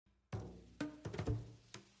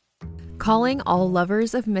Calling all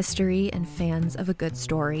lovers of mystery and fans of a good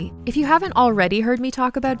story. If you haven't already heard me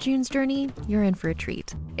talk about June's Journey, you're in for a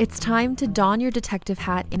treat. It's time to don your detective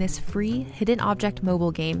hat in this free hidden object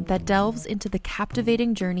mobile game that delves into the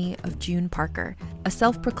captivating journey of June Parker, a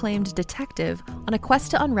self-proclaimed detective on a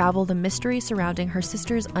quest to unravel the mystery surrounding her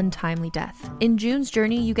sister's untimely death. In June's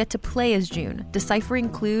Journey, you get to play as June, deciphering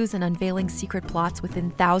clues and unveiling secret plots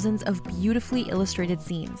within thousands of beautifully illustrated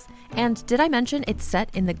scenes. And did I mention it's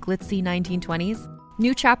set in the glitzy 1920s?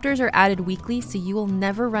 New chapters are added weekly, so you will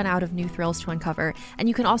never run out of new thrills to uncover, and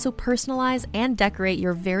you can also personalize and decorate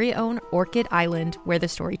your very own Orchid Island where the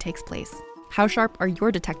story takes place. How sharp are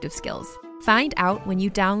your detective skills? Find out when you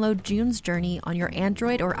download June's Journey on your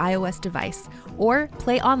Android or iOS device, or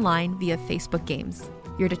play online via Facebook Games.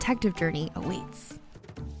 Your detective journey awaits.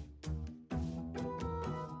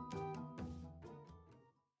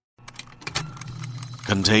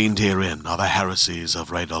 Contained herein are the heresies of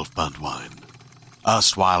Radolf Burntwine,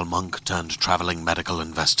 erstwhile monk turned traveling medical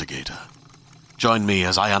investigator. Join me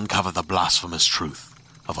as I uncover the blasphemous truth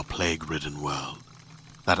of a plague-ridden world,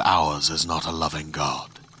 that ours is not a loving God,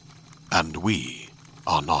 and we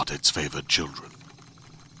are not its favored children.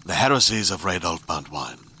 The heresies of Radolf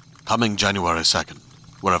Burntwine, coming January 2nd,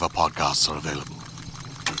 wherever podcasts are available.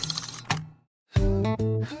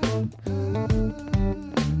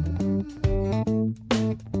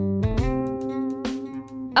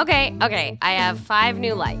 Okay, I have 5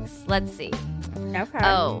 new likes. Let's see. Okay.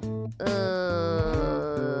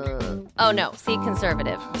 Oh no, see,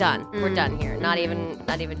 conservative. Done. We're done here. Not even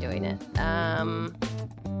doing it. No.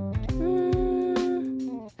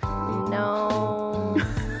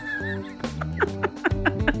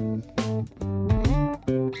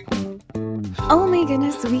 Oh my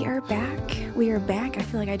goodness, we are back. I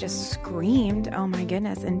feel like I just screamed, oh my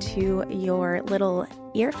goodness, into your little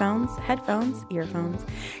headphones, your little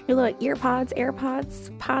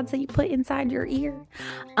AirPods, pods that you put inside your ear.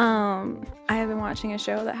 I have been watching a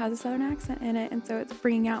show that has a Southern accent in it, and so it's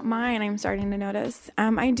bringing out mine. I'm starting to notice.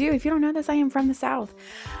 I do. If you don't know this, I am from the South.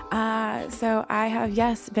 So I have,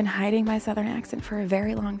 been hiding my Southern accent for a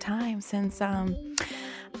very long time since,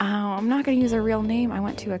 I'm not going to use her real name. I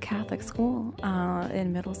went to a Catholic school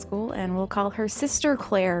in middle school, and we'll call her Sister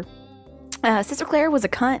Claire. Sister Claire was a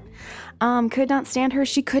cunt. Could not stand her.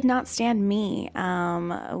 She could not stand me.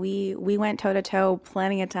 We went toe to toe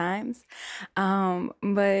plenty of times.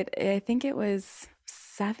 But I think it was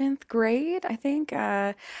 7th grade. I think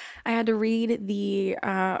I had to read the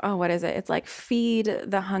what is it? It's like feed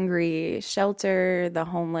the hungry, shelter the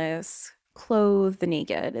homeless, clothe the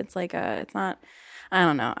naked. It's like it's not. I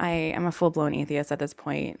don't know. I am a full-blown atheist at this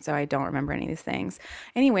point, so I don't remember any of these things.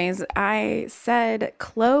 Anyways, I said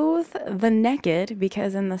clothe the naked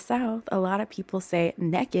because in the South, a lot of people say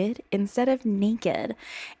naked instead of naked.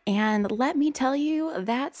 And let me tell you,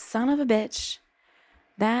 that son of a bitch,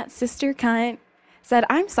 that sister cunt, said,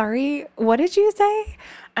 I'm sorry, what did you say?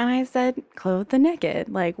 And I said, clothe the naked.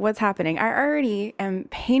 Like, what's happening? I already am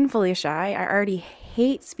painfully shy. I already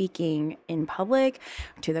hate speaking in public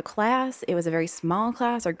to the class. It was a very small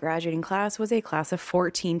class. Our graduating class was a class of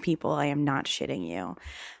 14 people. I am not shitting you.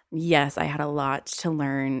 Yes, I had a lot to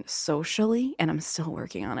learn socially, and I'm still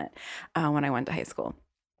working on it when I went to high school.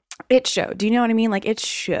 It showed. Do you know what I mean? Like, it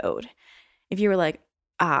showed. If you were like,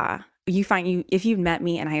 if you met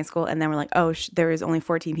me in high school and then we're like, oh, there was only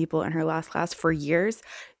 14 people in her last class for years.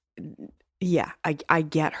 Yeah, I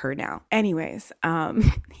get her now. Anyways,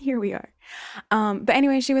 here we are. But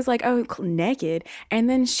anyway, she was like, oh, naked. And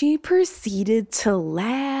then she proceeded to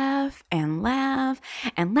laugh and laugh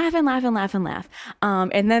and laugh and laugh and laugh and laugh.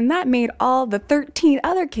 And then that made all the 13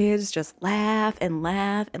 other kids just laugh and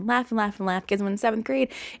laugh and laugh and laugh and laugh. Because when in 7th grade,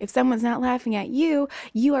 if someone's not laughing at you,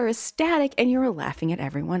 you are ecstatic and you're laughing at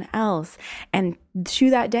everyone else. And to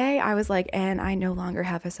that day, I was like, and I no longer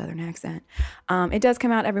have a Southern accent. It does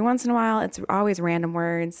come out every once in a while. It's always random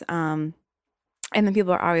words. And then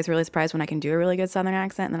people are always really surprised when I can do a really good Southern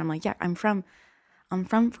accent. And then I'm like, yeah, I'm from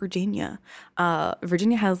Virginia.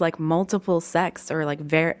 Virginia has like multiple sects or like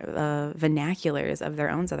vernaculars of their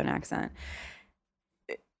own Southern accent.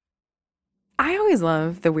 I always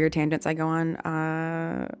love the weird tangents I go on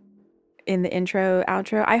in the intro,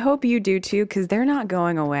 outro. I hope you do too, because they're not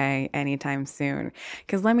going away anytime soon.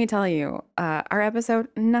 Because let me tell you, our episode,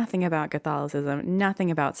 nothing about Catholicism,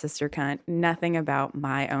 nothing about sister cunt, nothing about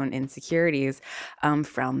my own insecurities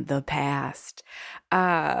from the past.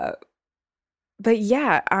 But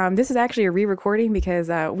yeah, this is actually a re-recording because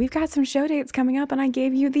we've got some show dates coming up and I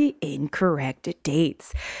gave you the incorrect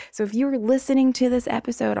dates. So if you were listening to this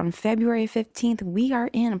episode on February 15th, we are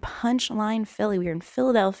in Punchline, Philly. We are in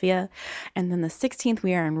Philadelphia. And then the 16th,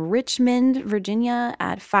 we are in Richmond, Virginia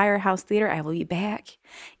at Firehouse Theater. I will be back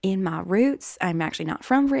in my roots. I'm actually not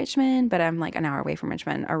from Richmond, but I'm like an hour away from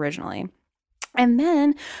Richmond originally. And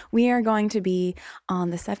then we are going to be on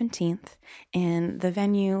the 17th in the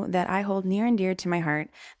venue that I hold near and dear to my heart,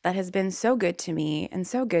 that has been so good to me and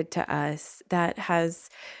so good to us, that has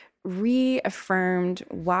reaffirmed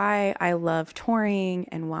why I love touring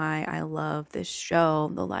and why I love this show,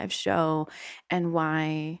 the live show, and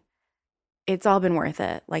why it's all been worth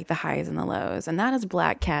it, like the highs and the lows. And that is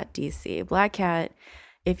Black Cat DC. Black Cat,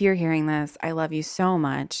 if you're hearing this, I love you so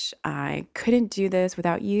much. I couldn't do this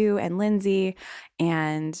without you and Lindsay,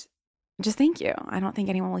 and just thank you. I don't think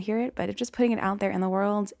anyone will hear it, but just putting it out there in the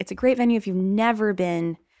world. It's a great venue if you've never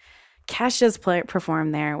been. Kesha's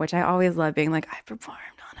performed there, which I always love being like, I performed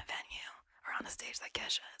on a venue or on a stage that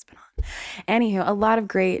Kesha has been on. Anywho, a lot of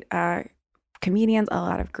great comedians, a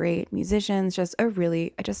lot of great musicians, I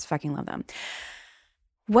just fucking love them.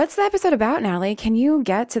 What's the episode about, Natalie? Can you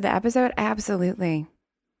get to the episode? Absolutely.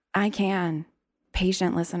 I can.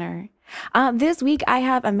 Patient listener. This week I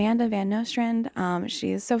have Amanda Van Nostrand.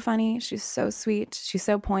 She is so funny. She's so sweet. She's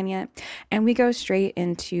so poignant. And we go straight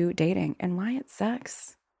into dating and why it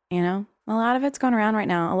sucks. You know, a lot of it's going around right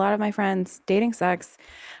now. A lot of my friends, dating sucks.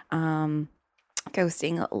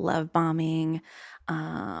 Ghosting, love bombing,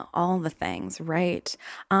 all the things, right?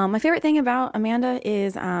 My favorite thing about Amanda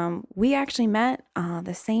is we actually met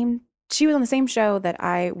she was on the same show that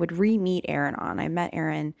I would re-meet Aaron on. I met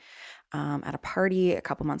Aaron at a party a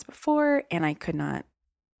couple months before, and I could not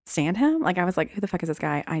stand him. Like, I was like, who the fuck is this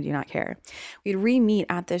guy? I do not care. We'd re-meet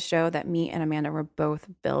at this show that me and Amanda were both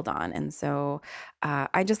billed on. And so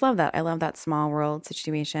I just love that. I love that small world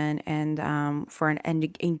situation. And for an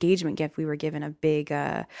engagement gift, we were given a big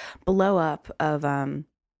blow up of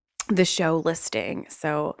the show listing.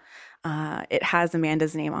 So it has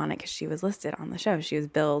Amanda's name on it because she was listed on the show. She was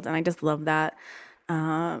billed. And I just love that.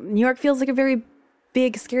 New York feels like a very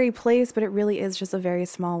big, scary place, but it really is just a very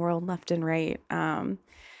small world left and right.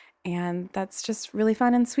 And that's just really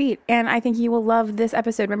fun and sweet. And I think you will love this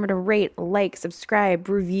episode. Remember to rate, like, subscribe,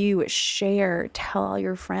 review, share, tell all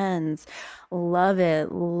your friends. Love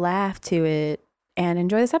it, laugh to it, and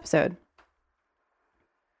enjoy this episode.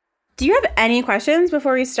 Do you have any questions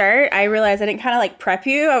before we start? I realized I didn't kind of like prep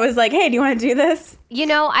you. I was like, hey, do you want to do this? You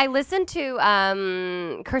know, I listened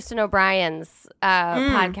to Kirsten O'Brien's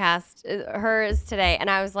podcast, hers today, and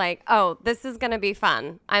I was like, oh, this is going to be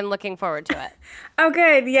fun. I'm looking forward to it. Oh,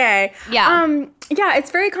 good. Yay. Yeah. Yeah, it's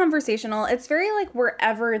very conversational. It's very like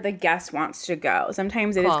wherever the guest wants to go.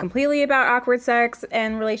 Sometimes it is completely about awkward sex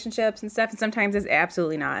and relationships and stuff, and sometimes it's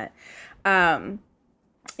absolutely not.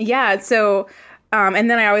 Yeah, so...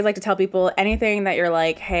 and then I always like to tell people anything that you're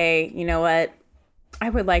like, hey, you know what? I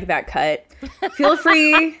would like that cut. Feel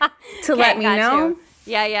free to let me know. You.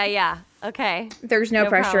 Yeah. Okay. There's no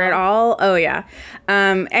pressure at all. Oh, yeah.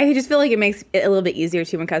 I just feel like it makes it a little bit easier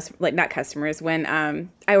too when when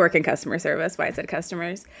I work in customer service. Why I said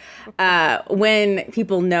customers. When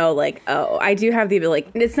people know, like, oh, I do have the ability.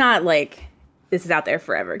 Like, it's not like this is out there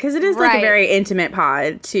forever because it is like a very intimate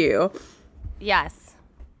pod too. Yes.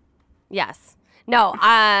 No,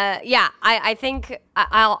 yeah, I think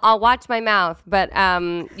I'll watch my mouth, but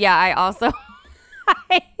yeah, I also,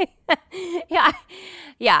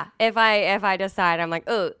 yeah. If I decide, I'm like,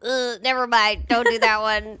 oh, never mind, don't do that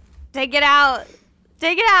one. Take it out.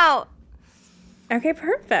 Okay,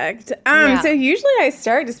 perfect. So usually I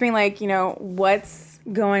start just being like, you know, what's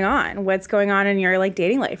going on in your like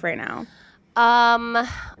dating life right now?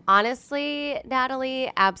 Honestly,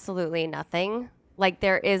 Natalie, absolutely nothing. Like,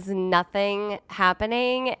 there is nothing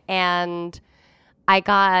happening, and I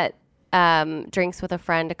got drinks with a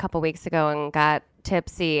friend a couple weeks ago and got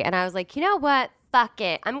tipsy, and I was like, you know what? Fuck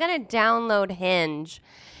it. I'm going to download Hinge.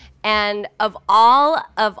 And of all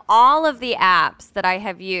of the apps that I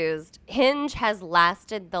have used, Hinge has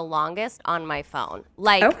lasted the longest on my phone.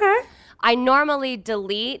 Like, okay. I normally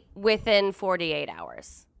delete within 48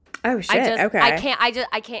 hours. Oh, shit. Okay. I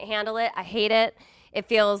can't handle it. I hate it. It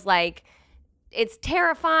feels like... it's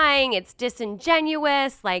terrifying. It's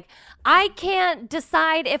disingenuous. Like, I can't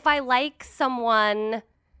decide if I like someone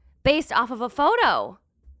based off of a photo.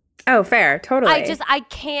 Oh, fair. Totally. I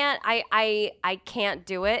can't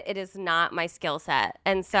do it. It is not my skill set.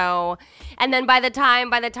 And so, and then by the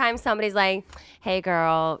time somebody's like, hey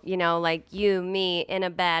girl, you know, like me in a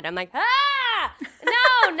bed, I'm like,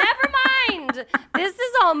 no, never mind. This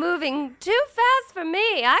is all moving too fast for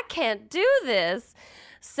me. I can't do this.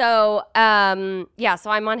 So, so I'm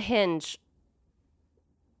on Hinge.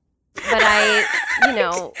 But I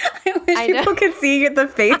wish people could see the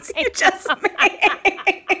face you just made.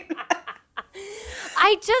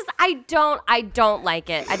 I don't like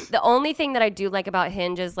it. The only thing that I do like about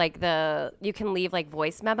Hinge is like you can leave like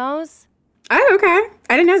voice memos. Oh, okay.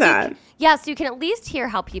 I didn't know that. So you can at least hear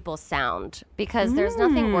how people sound, because there's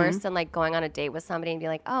nothing worse than like going on a date with somebody and be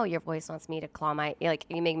like, oh, your voice wants me to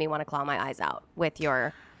you make me want to claw my eyes out with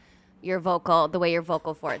your vocal, the way your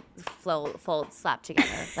vocal folds slap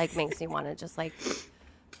together, like makes me want to just like.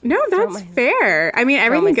 No, that's fair. I mean,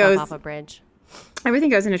 everything goes off a bridge. Everything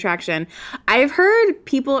goes in attraction. I've heard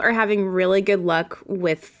people are having really good luck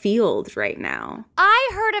with Field right now.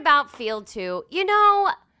 I heard about Field too.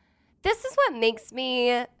 This is what makes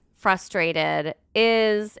me frustrated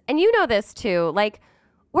is, and you know this too, like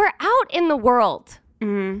we're out in the world.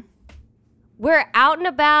 Mm-hmm. We're out and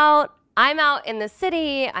about. I'm out in the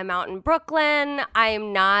city. I'm out in Brooklyn.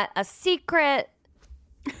 I'm not a secret.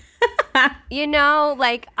 I'm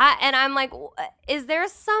like, is there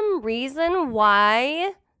some reason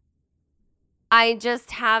why I just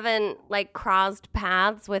haven't like crossed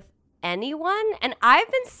paths with anyone? And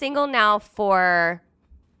I've been single now for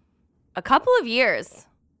a couple of years.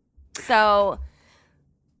 So,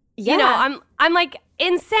 I'm like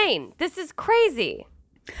insane. This is crazy.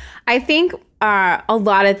 I think a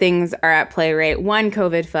lot of things are at play, right? One,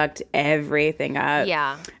 COVID fucked everything up.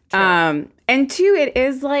 Yeah. And two, it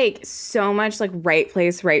is like so much like right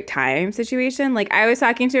place, right time situation. Like I was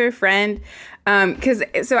talking to a friend,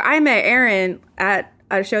 so I met Aaron at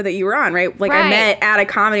a show that you were on, right? Like I met at a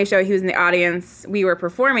comedy show. He was in the audience. We were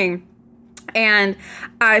performing. And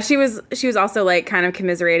she was also like kind of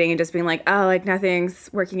commiserating and just being like, oh, like nothing's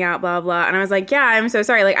working out, blah, blah. And I was like, yeah, I'm so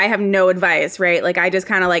sorry. Like I have no advice, right? Like I just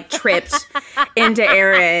kind of like tripped into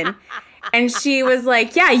Aaron. And she was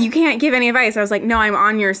like, yeah, you can't give any advice. I was like, no, I'm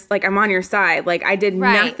on your side. Like I did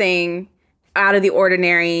nothing out of the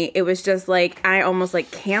ordinary. It was just like, I almost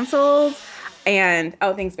like canceled. And,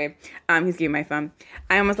 oh, thanks, babe. He's giving my phone.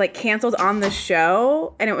 I almost like canceled on the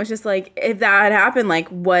show. And it was just like, if that had happened, like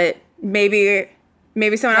what, maybe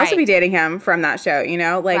someone else would be dating him from that show,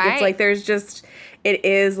 Like it's like there's just, it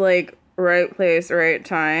is like right place, right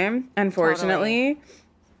time, unfortunately. Totally.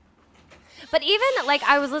 But even like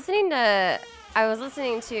I was listening to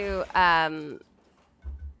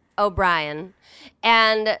O'Brien,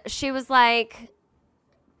 and she was like,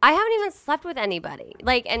 I haven't even slept with anybody.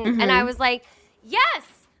 Like, and I was like,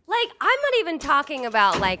 yes, like I'm not even talking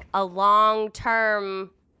about like a long-term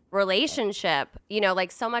relationship,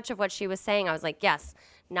 like so much of what she was saying, I was like, yes,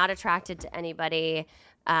 not attracted to anybody,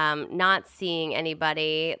 not seeing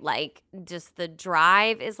anybody, like just the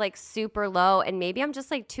drive is like super low, and maybe I'm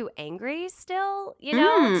just like too angry still,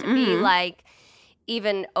 to be like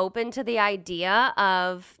even open to the idea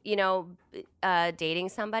of, dating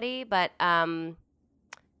somebody, but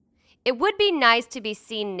it would be nice to be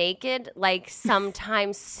seen naked like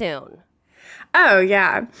sometime soon. Oh,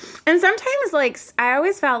 yeah. And sometimes, like, I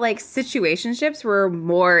always felt like situationships were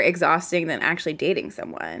more exhausting than actually dating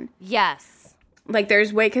someone. Yes. Like,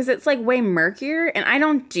 because it's, like, way murkier, and I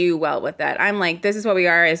don't do well with that. I'm like, this is what we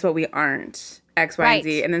are, is what we aren't, X, Y, and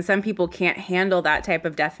Z. And then some people can't handle that type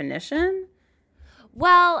of definition.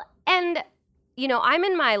 Well, and, I'm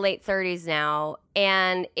in my late 30s now,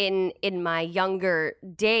 and in my younger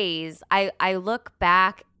days, I look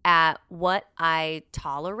back at what I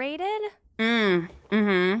tolerated. And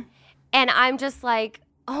I'm just like,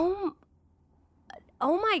 oh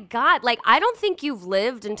my God. Like, I don't think you've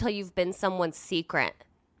lived until you've been someone's secret.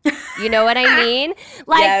 You know what I mean?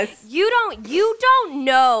 Like, yes. you don't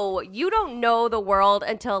know the world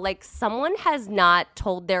until like someone has not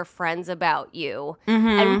told their friends about you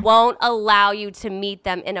and won't allow you to meet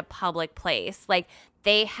them in a public place. Like,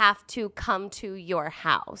 they have to come to your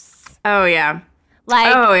house. Oh, yeah.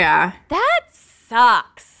 Like, oh, yeah. That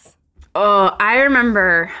sucks. Oh, I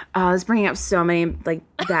remember, I was bringing up so many, like,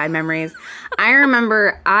 bad memories. I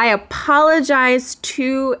remember I apologized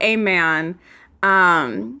to a man.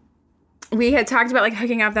 We had talked about, like,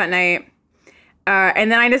 hooking up that night.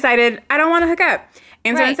 And then I decided I don't want to hook up.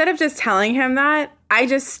 And so instead of just telling him that, I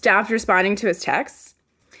just stopped responding to his texts.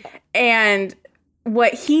 And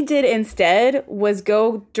what he did instead was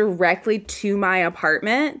go directly to my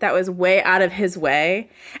apartment that was way out of his way.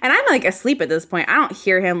 And I'm like asleep at this point. I don't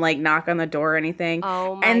hear him like knock on the door or anything.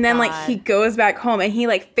 Oh my And then God. like he goes back home and he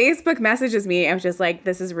like Facebook messages me and was just like,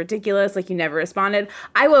 this is ridiculous. Like you never responded.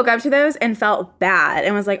 I woke up to those and felt bad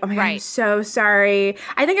and was like, oh my God, I'm so sorry.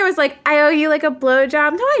 I think I was like, I owe you like a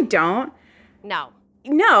blowjob. No, I don't. No.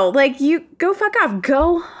 no, like, you go fuck off.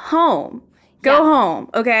 Go home. Go home,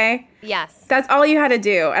 okay? Yes. That's all you had to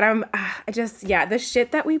do. And the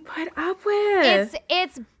shit that we put up with.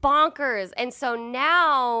 It's bonkers. And so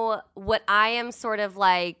now what I am sort of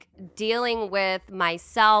like dealing with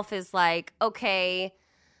myself is like, okay,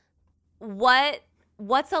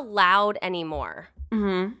 what's allowed anymore?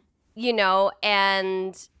 Mm-hmm. You know,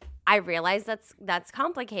 and I realize that's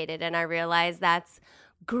complicated, and I realize that's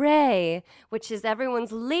gray, which is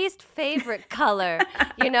everyone's least favorite color,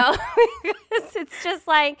 you know? It's just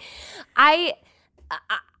like I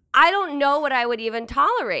don't know what I would even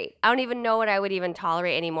tolerate. I don't even know what I would even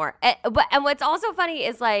tolerate anymore. And what's also funny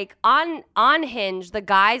is like on Hinge, the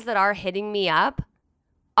guys that are hitting me up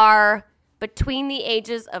are between the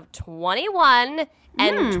ages of 21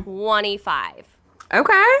 and 25.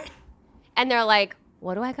 Okay. And they're like,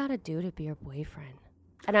 what do I got to do to be your boyfriend?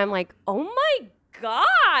 And I'm like, oh my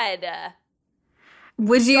God.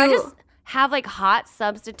 Would you? Do I just have like hot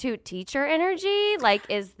substitute teacher energy? Like,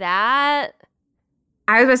 is that?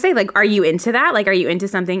 I was going to say, like, are you into that? Like, are you into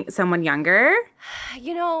someone younger?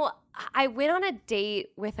 You know, I went on a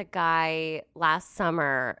date with a guy last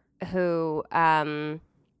summer who,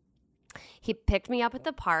 he picked me up at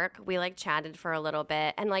the park. We like chatted for a little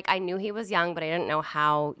bit, and like I knew he was young, but I didn't know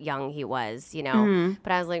how young he was, you know. Mm-hmm.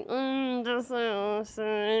 But I was like, this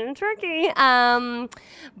is tricky.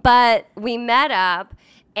 But we met up,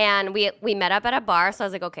 and we met up at a bar. So I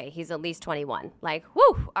was like, okay, he's at least 21. Like,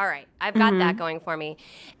 whoo, all right, I've got that going for me.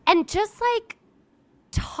 And just like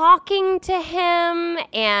talking to him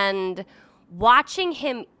and watching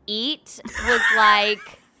him eat was like.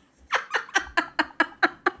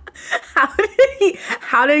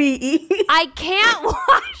 How did he eat? I can't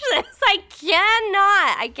watch this.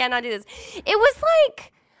 I cannot do this. It was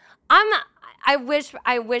like, I wish,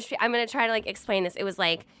 I'm going to try to like explain this. It was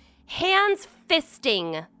like hands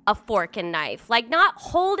fisting a fork and knife. Like not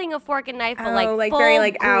holding a fork and knife, but like full very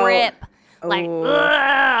like grip. Out.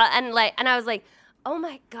 Like, and I was like, oh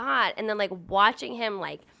my God. And then like watching him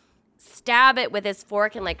like stab it with his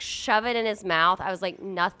fork and like shove it in his mouth. I was like,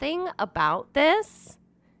 nothing about this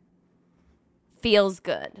feels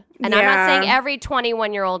good. And I'm not saying every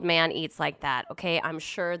 21-year-old man eats like that, okay? I'm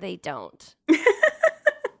sure they don't.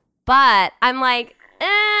 But I'm like,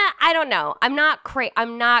 I don't know. I'm not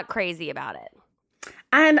crazy about it.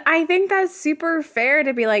 And I think that's super fair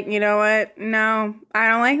to be like, you know what? No, I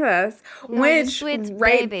don't like this. No, sweet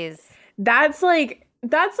babies. That's like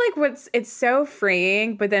it's so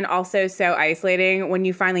freeing, but then also so isolating when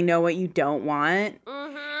you finally know what you don't want.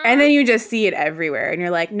 Mm-hmm. And then you just see it everywhere. And you're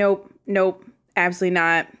like, nope. Absolutely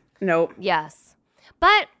not. Nope. Yes.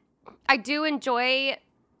 But I do enjoy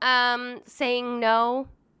saying no.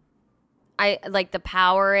 I like the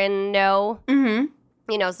power in no. Mm-hmm.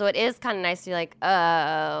 You know, so it is kind of nice to be like,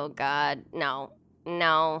 oh, God, no.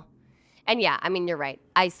 And yeah, I mean, you're right.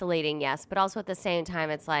 Isolating, yes. But also at the same time,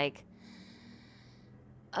 it's like,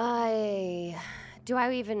 do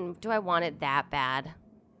I want it that bad?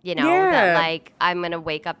 You know, that like I'm going to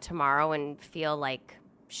wake up tomorrow and feel like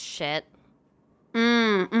shit.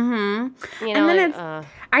 Mm-hmm. You know, and then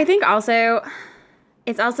I think also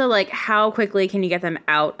it's also like how quickly can you get them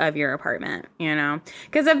out of your apartment, you know?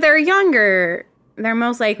 Because if they're younger, they're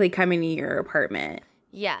most likely coming to your apartment.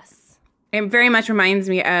 Yes. It very much reminds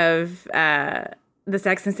me of the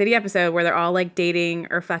Sex and the City episode where they're all like dating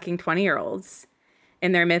or fucking 20-year-olds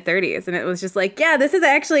in their mid-30s. And it was just like, yeah, this is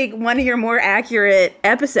actually one of your more accurate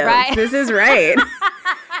episodes. Right. This is right.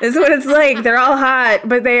 This is what it's like. They're all hot,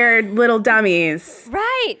 but they are little dummies.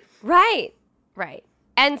 Right.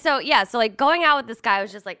 And so, yeah, so like going out with this guy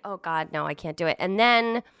was just like, oh God, no, I can't do it. And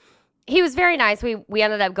then he was very nice. We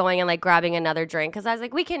ended up going and like grabbing another drink because I was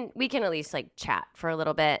like, we can at least like chat for a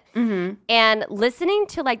little bit. Mm-hmm. And listening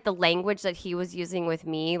to like the language that he was using with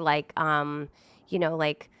me, like, you know,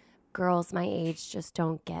 like girls my age just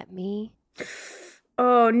don't get me.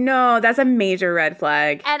 Oh, no, that's a major red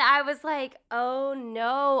flag. And I was like, oh,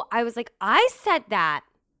 no. I was like, I said that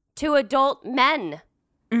to adult men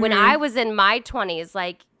when I was in my 20s.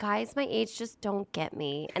 Like, guys my age just don't get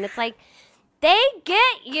me. And it's like, they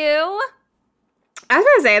get you. I was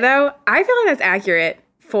going to say, though, I feel like that's accurate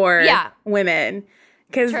for women.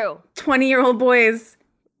 Because 20-year-old boys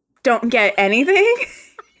don't get anything.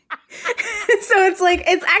 So it's like,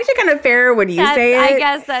 it's actually kind of fair when you say it. I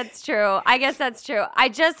guess that's true. I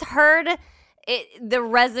just heard the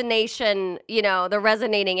resonation, you know, the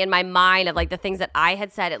resonating in my mind of like the things that I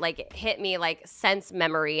had said. It hit me like sense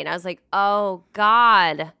memory. And I was like, oh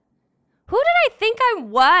God, who did I think I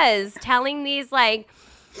was telling these like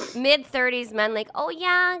mid-30s men like, oh,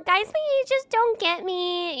 yeah, guys my age just don't get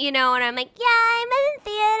me, you know, and I'm like, yeah, I'm in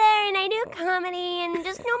theater and I do comedy and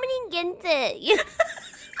just nobody gets it. You know?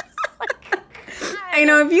 I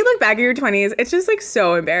know, if you look back at your 20s, it's just like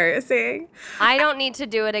so embarrassing. I don't need to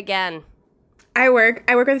do it again. I work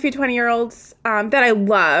with a few 20-year-olds that I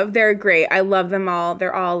love. They're great. I love them all.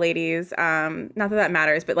 They're all ladies. Not that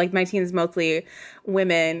matters, but like my team's mostly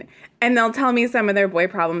women. And they'll tell me some of their boy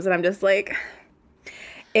problems, and I'm just like,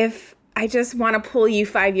 if I just want to pull you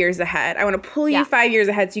 5 years ahead. I want to pull you 5 years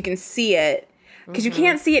ahead so you can see it. Because you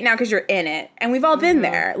can't see it now because you're in it. And we've all been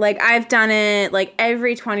there. Like, I've done it. Like,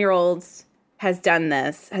 every 20-year-old has done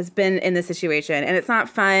this, has been in this situation. And it's not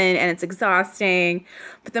fun, and it's exhausting.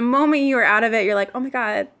 But the moment you are out of it, you're like, oh, my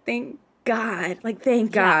God, thank God. Like,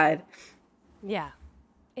 thank God. Yeah,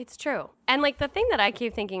 it's true. And, like, the thing that I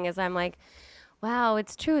keep thinking is I'm like, wow,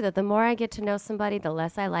 it's true that the more I get to know somebody, the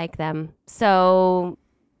less I like them. So,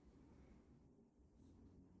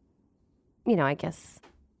 you know, I guess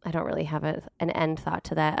I don't really have an end thought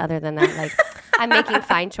to that other than that, like, I'm making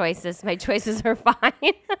fine choices. My choices are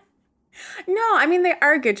fine. No, I mean, they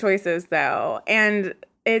are good choices, though. And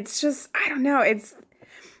it's just, I don't know.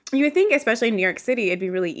 You would think, especially in New York City, it'd be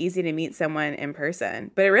really easy to meet someone in person.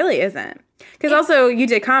 But it really isn't. Because also, you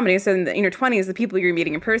did comedy. So in your 20s, the people you're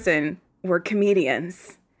meeting in person were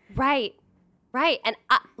comedians. Right. And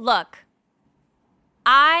look,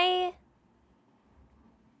 I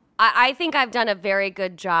think I've done a very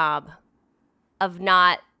good job of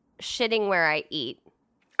not shitting where I eat.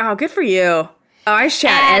 Oh, good for you. Oh, I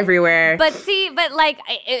shat everywhere. But like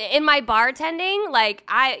in my bartending, like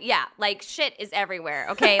shit is everywhere.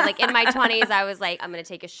 Okay. Like in my 20s, I was like, I'm going to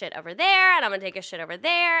take a shit over there and I'm going to take a shit over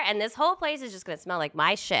there. And this whole place is just going to smell like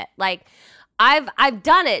my shit. Like I've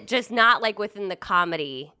done it, just not like within the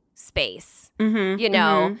comedy space, you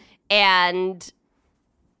know? And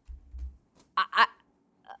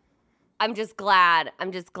I'm just glad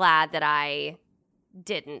that I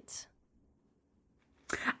didn't.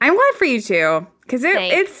 I'm glad for you too, because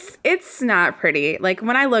it's not pretty. Like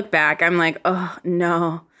when I look back, I'm like, oh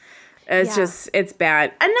no, it's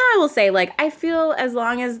bad. And now I will say, like, I feel as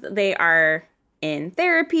long as they are in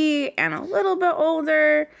therapy and a little bit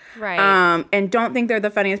older, right, and don't think they're the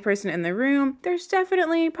funniest person in the room, there's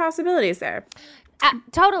definitely possibilities there.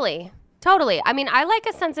 Totally. I mean, I like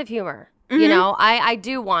a sense of humor. You know, I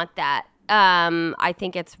do want that. I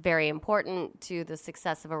think it's very important to the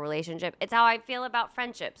success of a relationship. It's how I feel about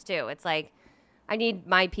friendships too. It's like I need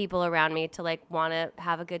my people around me to like want to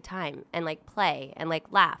have a good time and like play and like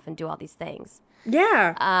laugh and do all these things.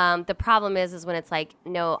 Yeah. The problem is when it's like,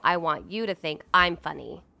 no, I want you to think I'm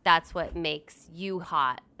funny. That's what makes you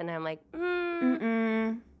hot. And I'm like,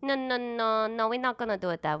 no, we're not gonna do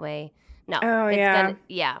it that way. No. Oh,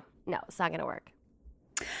 No, it's not gonna work.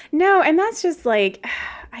 No, and that's just like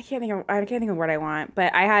I can't think of what I want,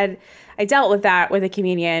 but I dealt with that with a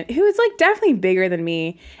comedian who was like definitely bigger than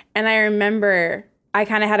me, and I remember I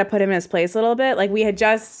kind of had to put him in his place a little bit. Like we had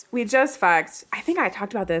just fucked. I think I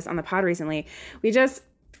talked about this on the pod recently. We just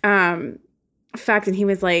fucked, and he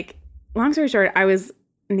was like, long story short, I was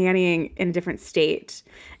nannying in a different state,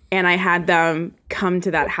 and I had them come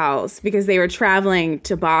to that house because they were traveling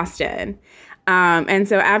to Boston. And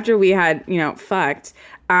so after we had, fucked,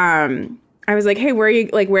 I was like, hey, where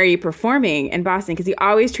are you performing in Boston? Because he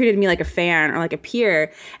always treated me like a fan or like a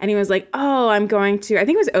peer. And he was like, oh, I'm going to, I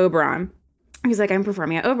think it was Oberon. He was like, I'm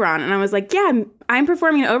performing at Oberon. And I was like, yeah, I'm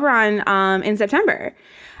performing at Oberon in September.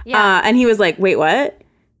 Yeah. And he was like, wait, what?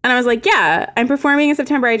 And I was like, yeah, I'm performing in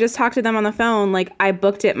September. I just talked to them on the phone. Like, I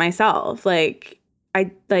booked it myself.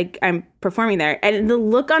 I'm performing there. And the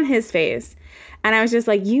look on his face. And I was just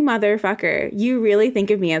like, you motherfucker, you really think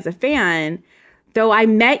of me as a fan, though I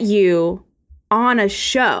met you on a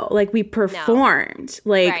show. Like, we performed,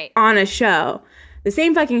 on a show. The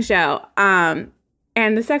same fucking show. And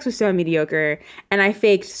the sex was so mediocre. And I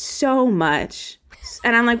faked so much.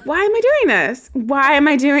 And I'm like, why am I doing this? Why am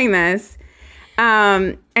I doing this?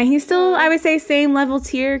 And he's still, I would say, same level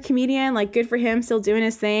tier comedian. Like, good for him, still doing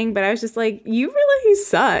his thing. But I was just like, you really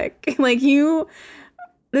suck. Like,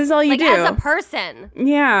 this is all you do. As a person.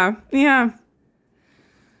 Yeah.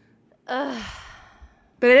 Ugh.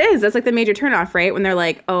 But it is. That's like the major turnoff, right? When they're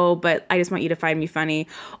like, oh, but I just want you to find me funny.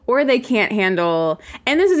 Or they can't handle,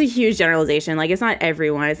 and this is a huge generalization. Like, it's not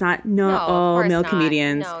everyone. It's not all male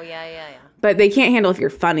comedians. No, yeah. But they can't handle if you're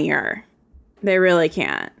funnier. They really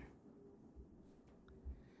can't.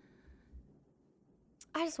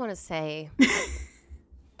 I just want to say,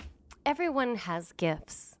 everyone has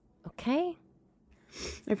gifts, okay?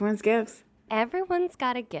 Everyone's gifts. Everyone's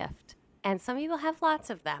got a gift. And some people have lots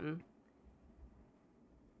of them.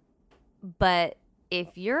 But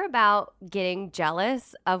if you're about getting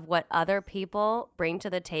jealous of what other people bring to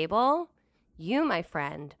the table, you, my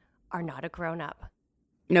friend, are not a grown-up.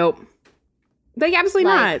 Nope. Like,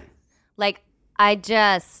 absolutely not. Like, I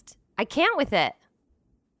can't with it.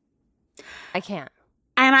 I can't.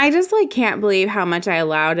 And I just, like, can't believe how much I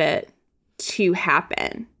allowed it to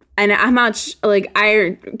happen. And how much, like,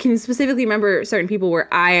 I can specifically remember certain people where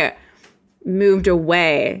I moved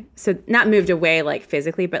away. So not moved away, like,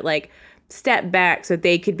 physically, but, like, stepped back so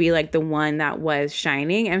they could be, like, the one that was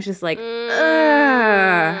shining. I was just like,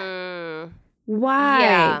 ugh. Why?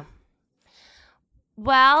 Yeah.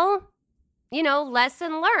 Well, you know,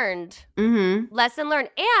 lesson learned. Mm-hmm. Lesson learned.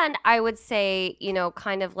 And I would say, you know,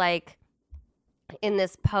 kind of like in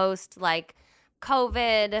this post, like,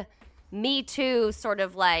 COVID, Me Too, sort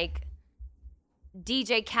of like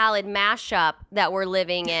DJ Khaled mashup that we're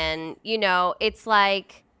living in, you know, it's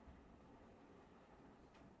like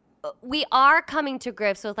we are coming to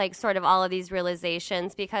grips with, like, sort of all of these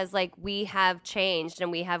realizations because, like, we have changed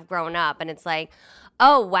and we have grown up, and it's like,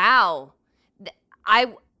 oh, wow.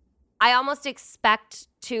 I almost expect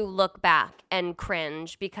to look back and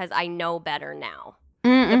cringe because I know better now.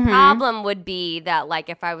 Mm-hmm. The problem would be that, like,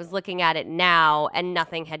 if I was looking at it now and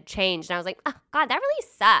nothing had changed and I was like, oh, God, that really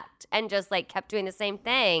sucked, and just, like, kept doing the same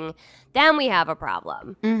thing, then we have a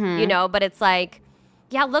problem, you know? But it's like,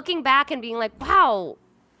 yeah, looking back and being like, wow,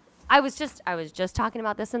 I was just talking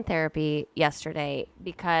about this in therapy yesterday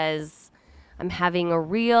because I'm having a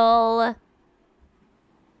real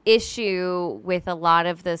issue with a lot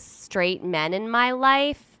of the straight men in my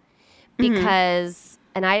life because,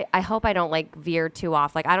 and I hope I don't, like, veer too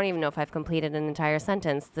off. Like, I don't even know if I've completed an entire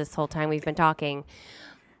sentence this whole time we've been talking.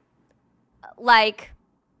 Like,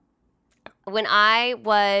 when I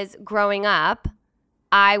was growing up,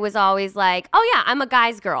 I was always like, oh, yeah, I'm a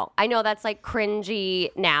guy's girl. I know that's, like, cringy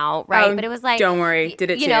now, right? Oh, but it was like, don't worry,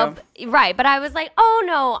 did it you too. know, right. But I was like, oh,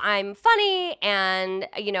 no, I'm funny. And,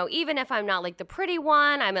 you know, even if I'm not, like, the pretty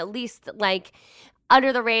one, I'm at least, like,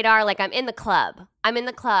 under the radar. Like, I'm in the club.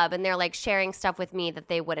 And they're, like, sharing stuff with me that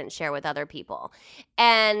they wouldn't share with other people.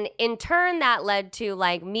 And in turn, that led to,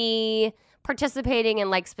 like, me participating in,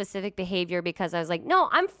 like, specific behavior because I was like, no,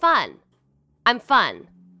 I'm fun.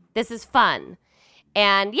 This is fun.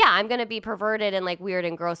 And yeah, I'm going to be perverted and, like, weird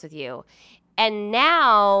and gross with you. And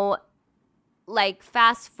now, like,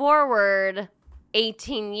 fast forward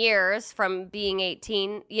 18 years from being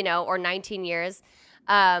 18, you know, or 19 years.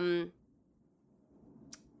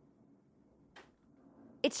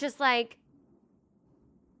 It's just like,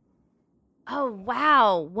 oh,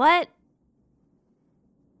 wow. What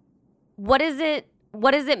does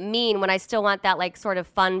it mean when I still want that, like, sort of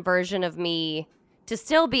fun version of me to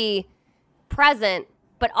still be present,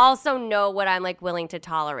 but also know what I'm, like, willing to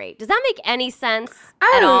tolerate? Does that make any sense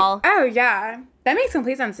at all? Oh, yeah. That makes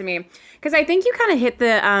complete sense to me. Because I think you kind of hit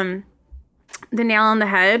the nail on the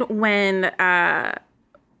head when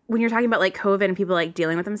you're talking about, like, COVID and people, like,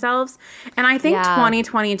 dealing with themselves. And I think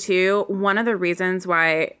 2022, one of the reasons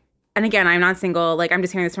why, and again, I'm not single, like, I'm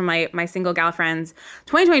just hearing this from my single gal friends,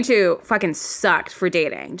 2022 fucking sucked for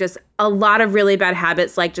dating. Just a lot of really bad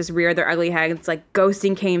habits, like, just reared their ugly heads. Like,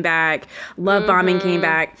 ghosting came back, love bombing came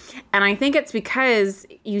back. And I think it's because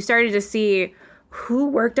you started to see who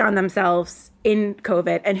worked on themselves in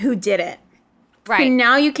COVID and who didn't. Right. And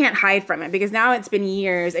now you can't hide from it because now it's been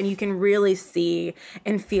years and you can really see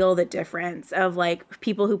and feel the difference of, like,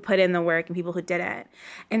 people who put in the work and people who didn't.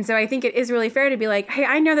 And so I think it is really fair to be like, hey,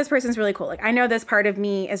 I know this person's really cool. Like, I know this part of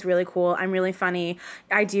me is really cool. I'm really funny.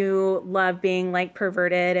 I do love being, like,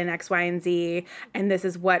 perverted and X, Y, and Z. And this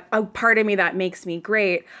is what a part of me that makes me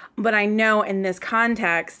great. But I know in this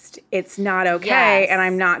context, it's not okay. Yes. And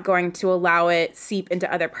I'm not going to allow it seep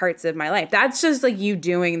into other parts of my life. That's just, like, you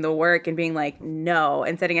doing the work and being like, no,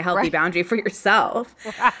 and setting a healthy boundary for yourself.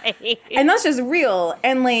 Right. And that's just real.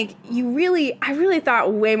 And, like, I really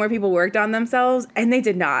thought way more people worked on themselves, and they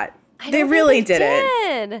did not. They really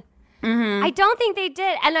didn't. I don't think they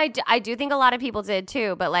did. And I do think a lot of people did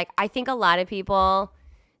too, but, like, I think a lot of people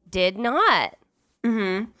did not.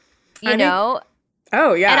 You know?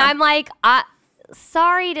 Oh, yeah. And I'm like,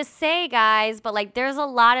 sorry to say, guys, but, like, there's a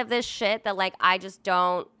lot of this shit that, like, I just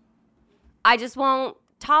won't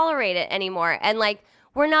tolerate it anymore. And, like,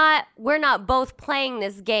 we're not both playing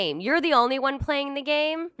this game. You're the only one playing the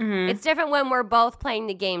game. It's different when we're both playing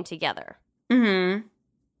the game together. Yeah.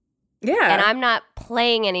 And I'm not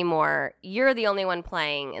playing anymore. You're the only one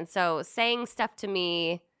playing. And so saying stuff to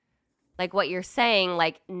me, like what you're saying,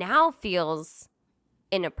 like, now feels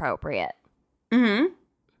inappropriate.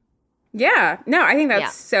 Yeah. No, I think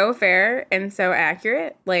that's so fair and so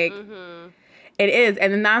accurate. Like, It is.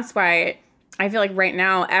 And then that's why I feel like right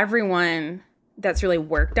now, everyone that's really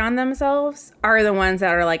worked on themselves are the ones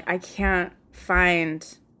that are like, I can't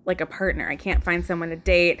find like a partner. I can't find someone to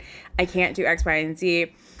date. I can't do X, Y, and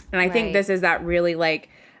Z. And I think this is that really like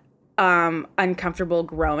uncomfortable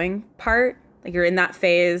growing part. Like you're in that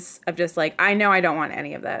phase of just like, I know I don't want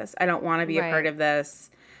any of this. I don't want to be a part of this.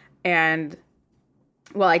 And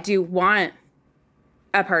well, I do want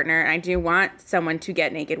a partner and I do want someone to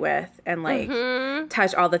get naked with and like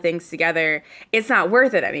touch all the things together. It's not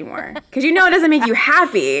worth it anymore. Because you know it doesn't make you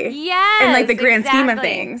happy. Yes. In like the grand scheme of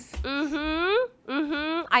things.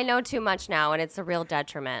 I know too much now and it's a real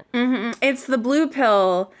detriment. It's the blue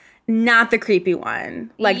pill, not the creepy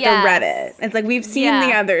one. Like the Reddit. It's like we've seen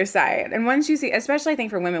the other side. And once you see, especially I think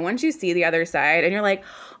for women, once you see the other side and you're like,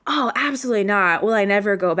 oh, absolutely not. Will I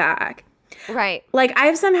never go back? Right. Like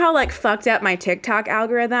I've somehow like fucked up my TikTok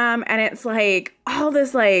algorithm and it's like all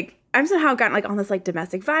this like I've somehow gotten like all this like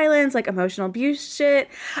domestic violence, like emotional abuse shit.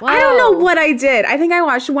 Whoa. I don't know what I did. I think I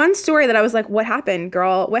watched one story that I was like, what happened,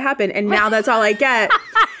 girl? What happened? And now that's all I get.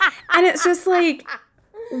 And it's just like,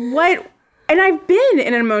 what? And I've been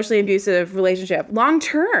in an emotionally abusive relationship long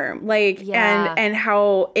term, like, and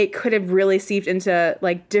how it could have really seeped into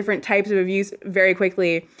like different types of abuse very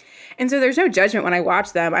quickly. And so there's no judgment when I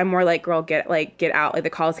watch them. I'm more like, girl, get out. Like the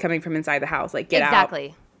call is coming from inside the house. Like get out.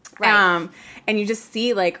 Exactly. Right. And you just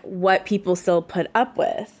see like what people still put up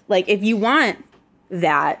with. Like if you want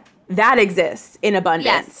that exists in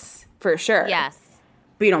abundance for sure. Yes.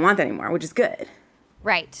 But you don't want that anymore, which is good.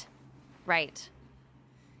 Right. Right.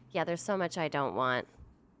 Yeah, there's so much I don't want.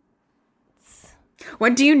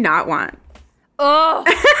 What do you not want? Oh.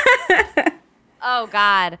 Oh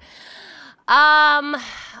God.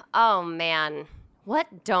 Oh man.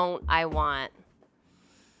 What don't I want?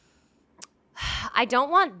 I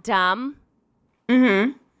don't want dumb.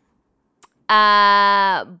 But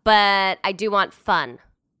I do want fun.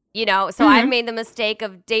 You know, so I've made the mistake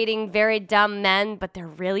of dating very dumb men, but they're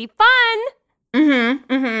really fun.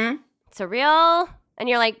 It's a real, and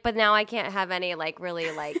you're like, but now I can't have any like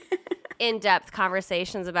really like in-depth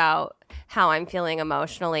conversations about how I'm feeling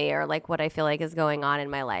emotionally or like what I feel like is going on in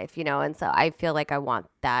my life, you know? And so I feel like I want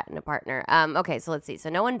that in a partner. Okay, so let's see. So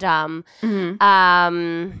no one dumb.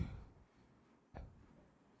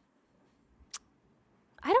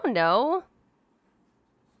 I don't know.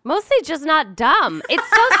 Mostly just not dumb. It's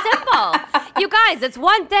so simple. You guys, it's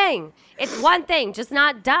one thing. It's one thing, just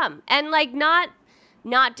not dumb. And like not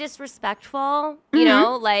disrespectful, you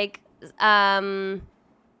know, like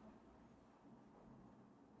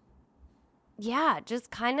yeah,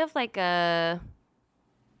 just kind of like a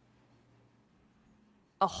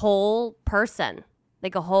whole person.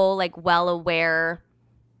 Like a whole like well-aware,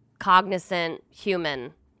 cognizant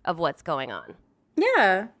human of what's going on.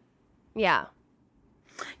 Yeah. Yeah.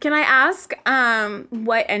 Can I ask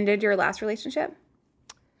what ended your last relationship?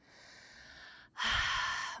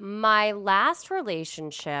 My last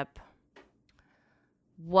relationship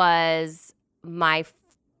was my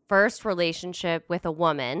first relationship with a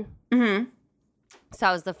woman. So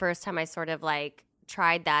that was the first time I sort of like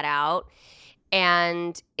tried that out.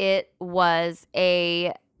 And it was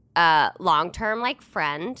a long-term like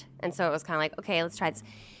friend. And so it was kind of like, okay, let's try this.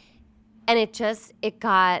 And it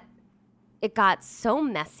got so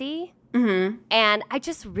messy. And I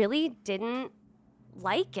just really didn't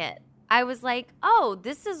like it. I was like, oh,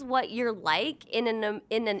 this is what you're like in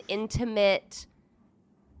an intimate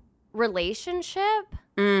relationship?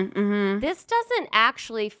 This doesn't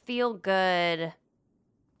actually feel good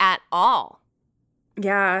at all.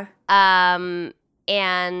 Yeah. And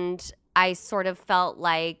I sort of felt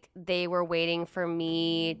like they were waiting for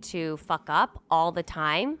me to fuck up all the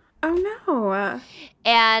time. Oh, no.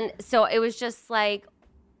 And so it was just like,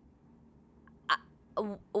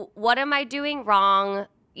 what am I doing wrong?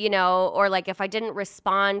 You know, or like if I didn't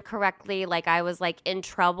respond correctly, like I was like in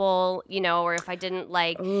trouble, you know, or if I didn't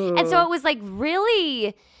like, and so it was like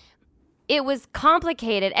really, it was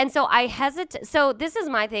complicated. And so I hesitate. So this is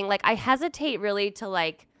my thing. Like I hesitate really to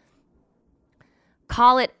like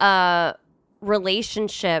call it a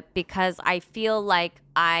relationship because I feel like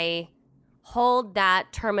I hold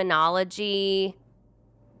that terminology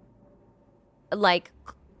like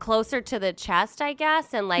closer to the chest, I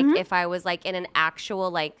guess. And like if I was like in an actual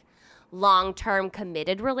like long-term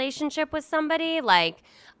committed relationship with somebody, like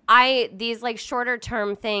these like shorter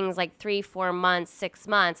term things like 3-4 months, 6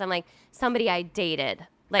 months, I'm like somebody I dated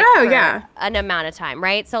like for an amount of time,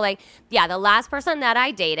 right? So like, yeah, the last person that I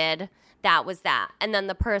dated, that was that. And then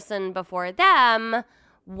the person before them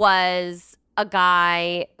was a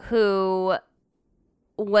guy who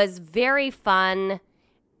was very fun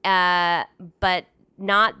but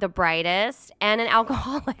not the brightest, and an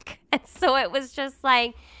alcoholic. And so it was just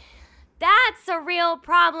like, that's a real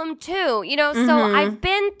problem too, you know. So I've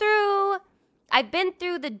been through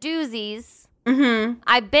the doozies.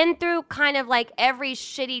 I've been through kind of like every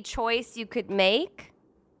shitty choice you could make,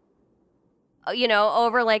 you know,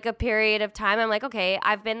 over like a period of time. I'm like, okay,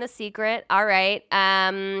 I've been the secret. All right.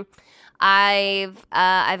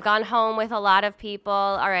 I've gone home with a lot of people.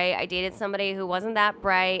 All right, I dated somebody who wasn't that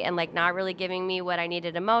bright and like not really giving me what I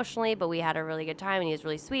needed emotionally, but we had a really good time and he was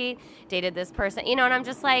really sweet. Dated this person, you know, and I'm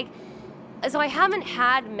just like, so I haven't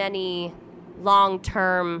had many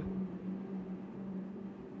long-term.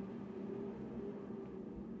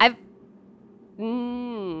 I've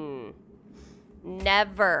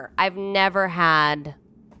never had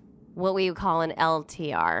what we would call an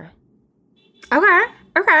LTR. Okay.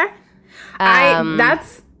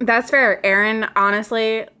 That's fair. Aaron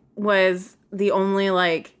honestly was the only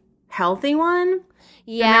like healthy one.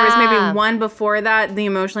 Yeah. And there was maybe one before that, the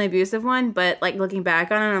emotionally abusive one, but like looking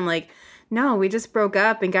back on it, I'm like, no, we just broke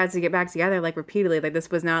up and got to get back together like repeatedly. Like this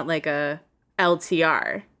was not like a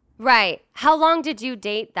LTR. Right. How long did you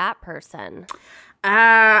date that person?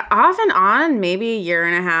 Off and on, maybe a year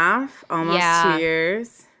and a half, almost 2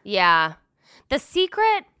 years. Yeah. The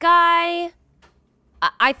secret guy,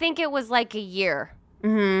 I think it was like a year.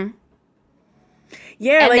 Yeah,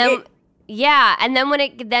 and then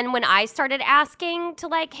when I started asking to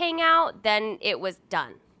like hang out, then it was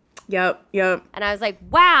done. Yep. And I was like,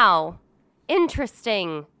 wow,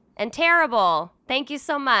 interesting and terrible. Thank you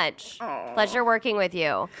so much. Aww. Pleasure working with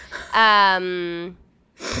you.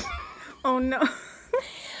 Oh no.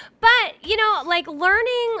 But, you know, like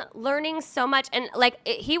learning so much. And like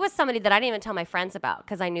he was somebody that I didn't even tell my friends about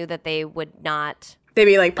because I knew that they would not. They'd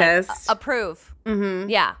be like pissed. Approve.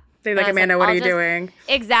 Yeah. They'd be like, Amanda, what are you doing?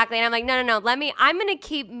 Exactly. And I'm like, no. I'm going to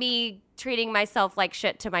keep me treating myself like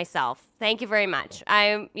shit to myself. Thank you very much.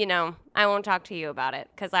 I won't talk to you about it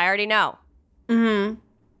because I already know.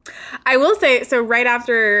 I will say, so right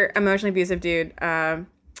after emotionally abusive dude, he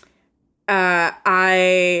said a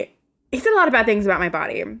lot of bad things about my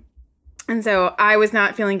body. And so I was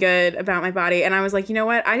not feeling good about my body. And I was like, you know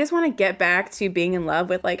what? I just want to get back to being in love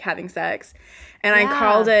with like having sex. And I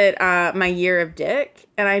called it my year of dick.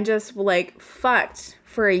 And I just like fucked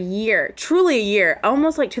for a year, truly a year,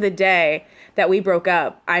 almost like to the day that we broke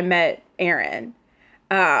up. I met Aaron.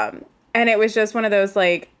 And it was just one of those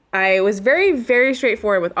like, I was very, very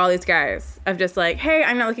straightforward with all these guys of just like, hey,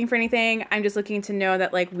 I'm not looking for anything. I'm just looking to know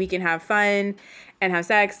that like we can have fun and have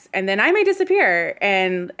sex, and then I may disappear.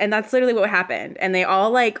 And that's literally what happened. And they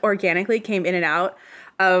all like organically came in and out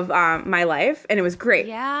of my life, and it was great.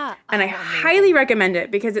 Yeah. And I highly recommend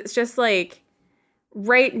it because it's just like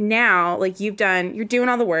right now, like you're doing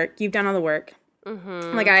all the work. You've done all the work.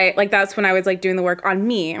 Like that's when I was like doing the work on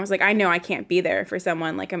me. I was like, I know I can't be there for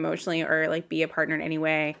someone like emotionally or like be a partner in any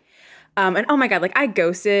way. And oh my God, like I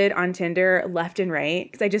ghosted on Tinder left and right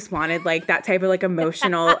because I just wanted like that type of like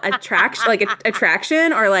emotional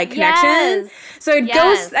attraction or like connection. Yes. So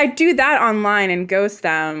I'd do that online and ghost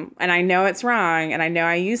them. And I know it's wrong and I know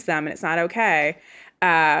I use them and it's not okay.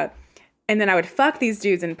 And then I would fuck these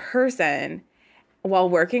dudes in person while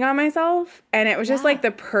working on myself. And it was just like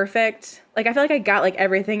the perfect, like I feel like I got like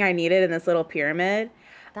everything I needed in this little pyramid.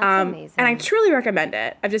 That's amazing. And I truly recommend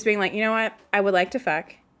it of just being like, you know what? I would like to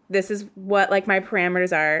fuck. This is what like my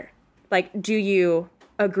parameters are. Like, do you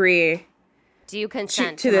agree? Do you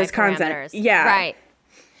consent to this content? Yeah. Right.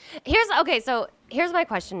 So here's my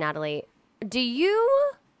question, Natalie. Do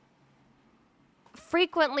you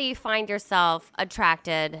frequently find yourself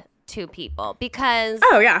attracted to people? Because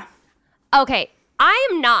oh yeah. Okay, I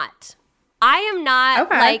am not.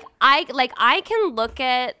 Okay. I can look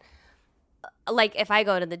at, like, if I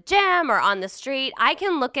go to the gym or on the street, I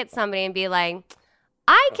can look at somebody and be like,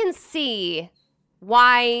 I can see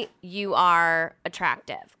why you are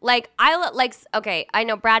attractive. Like, okay, I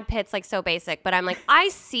know Brad Pitt's like so basic, but I'm like, I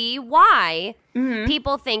see why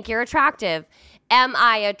people think you're attractive. Am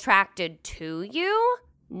I attracted to you?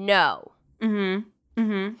 No.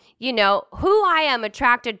 You know, who I am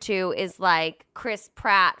attracted to is like Chris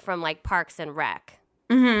Pratt from like Parks and Rec.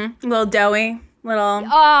 Little doughy, little.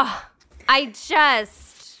 Oh,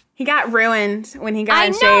 he got ruined when he got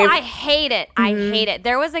in shape. I hate it. I hate it.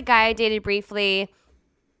 There was a guy I dated briefly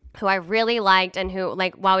who I really liked and who,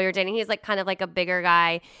 like, while we were dating, he's like kind of like a bigger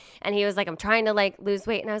guy. And he was like, I'm trying to like lose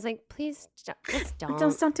weight. And I was like, please just don't.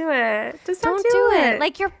 Don't do it. Just don't do it.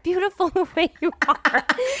 Like, you're beautiful the way you are.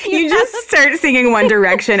 You just start singing One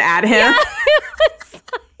Direction at him. Yeah. It's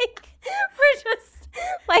like, we're just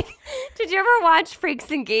like, did you ever watch Freaks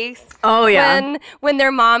and Geeks? Oh, yeah. When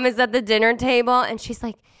their mom is at the dinner table and she's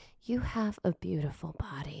like, you have a beautiful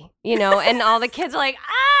body, and all the kids are like,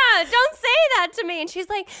 don't say that to me. And she's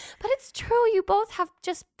like, but it's true. You both have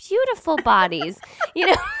just beautiful bodies,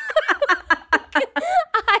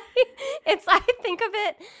 I think of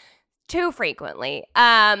it too frequently.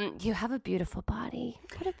 You have a beautiful body.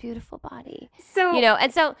 What a beautiful body. So,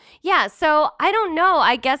 so I don't know.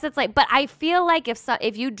 I guess it's like, but I feel like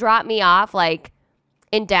if you drop me off like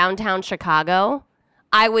in downtown Chicago,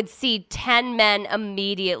 I would see 10 men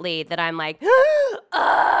immediately that I'm like,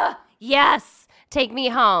 yes, take me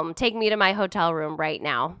home. Take me to my hotel room right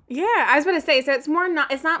now. Yeah, I was about to say, so it's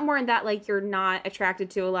not more in that like you're not attracted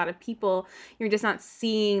to a lot of people. You're just not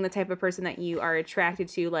seeing the type of person that you are attracted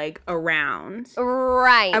to like around.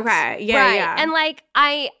 Right. Okay. Yeah, right. yeah. And like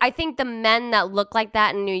I think the men that look like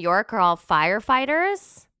that in New York are all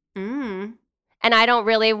firefighters. Mm. And I don't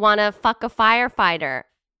really want to fuck a firefighter.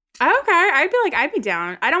 Okay, I'd be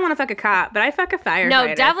down. I don't want to fuck a cop, but I fuck a firefighter.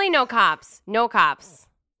 No, definitely no cops. No cops.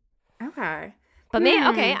 Okay. But maybe,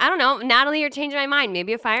 okay, I don't know. Natalie, you're changing my mind.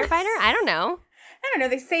 Maybe a firefighter? I don't know. I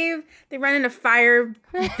don't know. They run into fire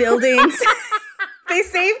buildings. They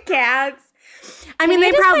save cats. I mean,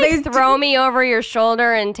 they probably throw me over your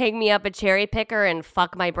shoulder and take me up a cherry picker and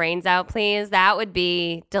fuck my brains out, please. That would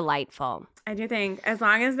be delightful. I do think as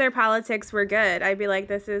long as their politics were good, I'd be like,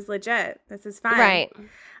 this is legit. This is fine. Right.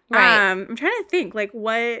 Right. I'm trying to think, like,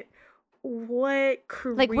 what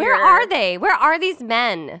career? Like, where are they? Where are these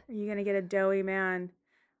men? Are you gonna get a doughy man?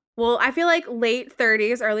 Well, I feel like late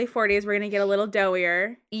 30s, early 40s, we're gonna get a little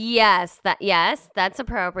doughier. Yes, that's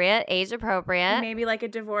appropriate. Age appropriate. Maybe like a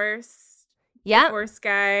divorce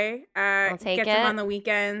guy. I'll take gets it. him on the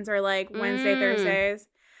weekends or like Wednesday, Thursdays.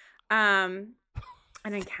 An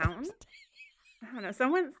accountant. I don't know.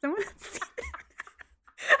 Someone.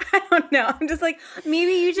 I don't know. I'm just like,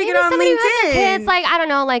 maybe you should get on somebody LinkedIn. Who has kids, like, I don't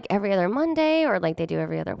know, like every other Monday or like they do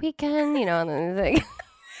every other weekend, And like,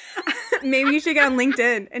 maybe you should get on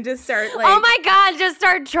LinkedIn and just start like. Oh my God, just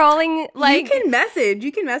start trolling. Like, you can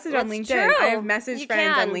message on LinkedIn. True. I have message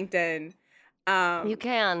friends on LinkedIn. You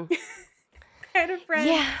can. I had a friend.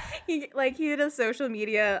 Yeah. He did a social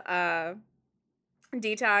media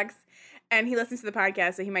detox. And he listens to the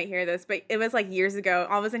podcast, so he might hear this. But it was like years ago.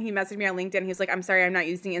 All of a sudden, he messaged me on LinkedIn. He was like, I'm sorry, I'm not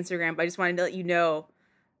using Instagram, but I just wanted to let you know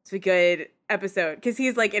it's a good episode. Because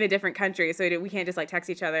he's like in a different country, so we can't just like text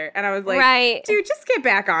each other. And I was like, right. Dude, just get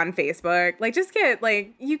back on Facebook. Like, just get,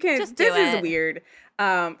 like, you can. Just do this it. is weird.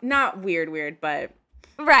 Not weird, but.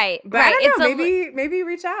 Right. But right. I don't know. Maybe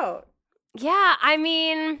reach out. Yeah, I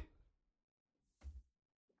mean.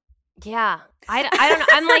 Yeah. I don't know.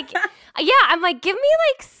 I'm like, give me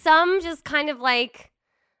like some just kind of like,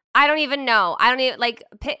 I don't even know. I don't even like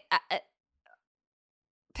pick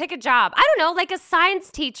a job. I don't know, like a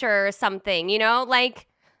science teacher or something, like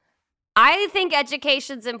I think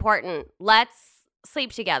education's important. Let's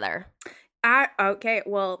sleep together. Okay.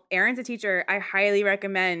 Well, Erin's a teacher. I highly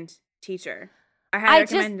recommend teacher. I highly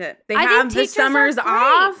recommend it. They have the summers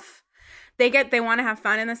off. They want to have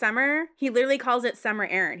fun in the summer. He literally calls it Summer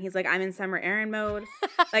Erin. He's like, I'm in Summer Erin mode.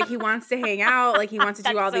 Like, he wants to hang out. Like, he wants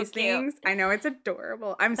to do all these things. I know, it's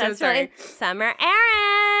adorable. I'm so sorry. Really Summer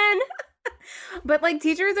Erin. But, like,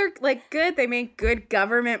 teachers are, like, good. They make good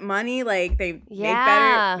government money. Like, they make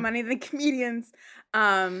better money than comedians.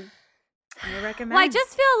 I recommend. Well, I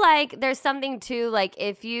just feel like there's something to, like,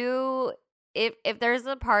 if there's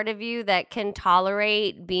a part of you that can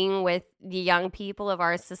tolerate being with the young people of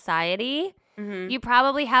our society, you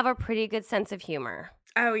probably have a pretty good sense of humor.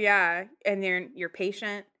 Oh, yeah. And you're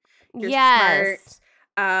patient. You're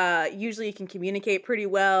smart. Usually you can communicate pretty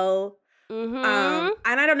well. Mm-hmm.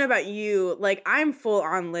 And I don't know about you. Like, I'm full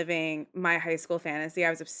on living my high school fantasy.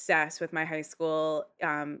 I was obsessed with my high school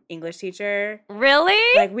English teacher. Really?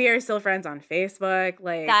 Like, we are still friends on Facebook.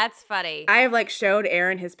 Like, that's funny. I have like showed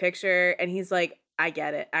Aaron his picture, and he's like, I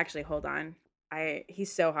get it. Actually, hold on.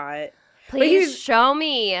 He's so hot. Please show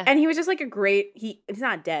me. And he was just like he's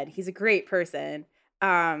not dead. He's a great person.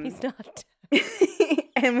 He's not dead.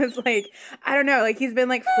 And was like, I don't know, like he's been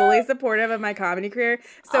like fully supportive of my comedy career.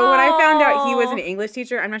 So when I found out he was an English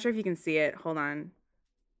teacher, I'm not sure if you can see it. Hold on.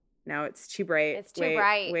 No, it's too bright. It's too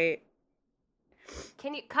bright. Wait.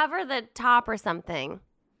 Can you cover the top or something?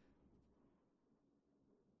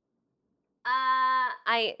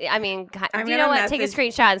 I mean, do you know what? Take a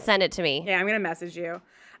screenshot and send it to me. Yeah, I'm gonna message you.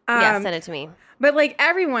 Yeah, send it to me. But like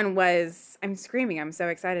everyone was, I'm screaming. I'm so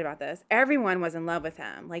excited about this. Everyone was in love with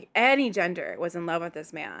him. Like any gender was in love with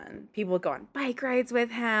this man. People would go on bike rides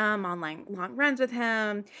with him, on like long runs with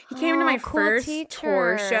him. He came to my first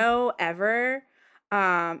tour show ever.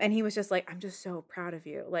 And he was just like, I'm just so proud of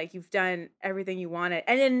you. Like, you've done everything you wanted.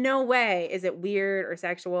 And in no way is it weird or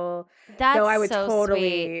sexual. That's though I would so totally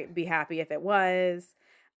sweet. be happy if it was.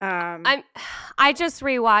 I just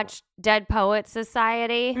rewatched Dead Poets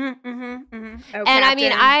Society. Oh, And I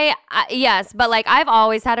mean, Captain. yes, but like I've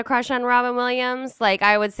always had a crush on Robin Williams. Like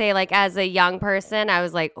I would say, like as a young person, I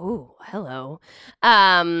was like, "Ooh, hello,"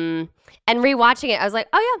 and rewatching it, I was like,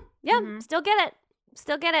 "Oh yeah, still get it,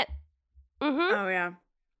 still get it." Mm-hmm. Oh, yeah.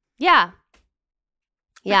 Yeah,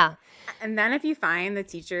 yeah, And then if you find the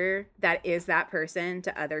teacher that is that person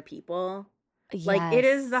to other people, like it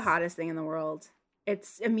is the Yes. hottest thing in the world.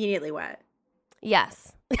 It's immediately wet.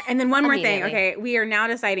 Yes. And then one more thing. Immediately. Okay, we are now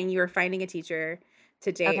deciding you are finding a teacher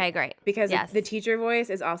to date. Okay, great. Because Yes. the teacher voice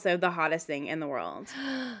is also the hottest thing in the world.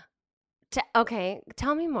 Okay,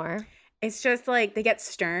 tell me more. It's just like they get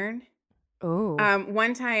stern. Ooh.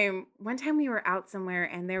 One time we were out somewhere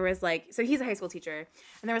and there was like, so he's a high school teacher,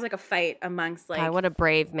 and there was like a fight amongst like, God, what a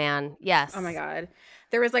brave man. Yes. oh my God,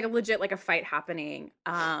 there was like a legit like a fight happening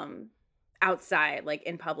outside like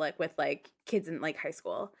in public with like kids in like high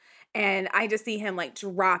school, and I just see him like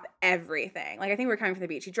drop everything. Like I think we were coming from the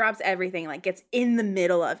beach. He drops everything, like gets in the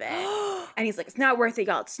middle of it, and he's like, "It's not worth it,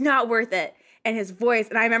 y'all. It's not worth it." And his voice,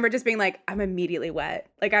 and I remember just being like, "I'm immediately wet.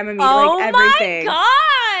 Like I'm immediately like everything." Oh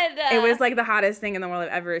my God. It was like the hottest thing in the world I've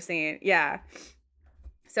ever seen. Yeah.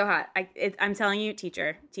 So hot. I'm telling you,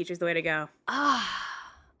 teacher's the way to go.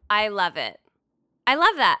 I love it. I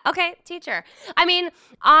love that. Okay, teacher. I mean,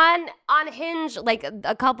 on Hinge, like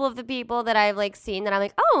a couple of the people that I've like seen that I'm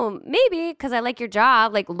like, oh, maybe because I like your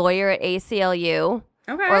job, like lawyer at ACLU,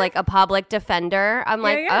 Okay. or like a public defender. I'm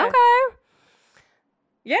like, yeah. okay,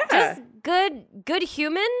 Yeah. just good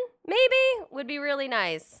human, maybe would be really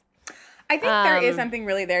nice. I think there is something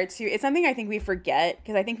really there too. It's something I think we forget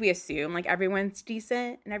because I think we assume like everyone's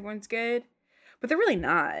decent and everyone's good, but they're really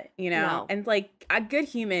not, you know? No. And like a good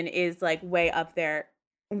human is like way up there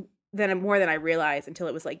more than I realized until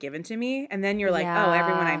it was like given to me. And then you're like, oh,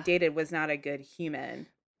 everyone Yeah. I've dated was not a good human.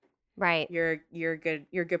 Right. You're a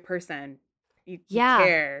good person. You Yeah.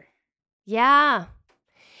 care. Yeah.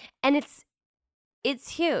 And it's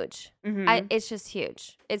huge. Mhm. It's just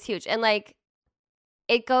huge. It's huge. And like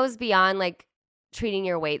it goes beyond like treating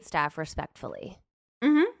your wait staff respectfully.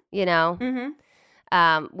 Mhm. You know?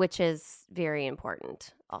 Mhm. Which is very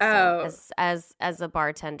important also. Oh. As a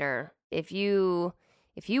bartender, if you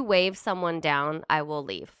wave someone down, I will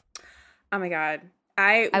leave. Oh my God.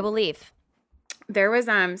 I will leave. There was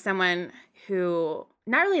someone who,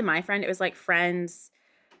 not really my friend, it was like friends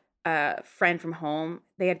friend from home.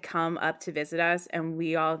 They had come up to visit us, and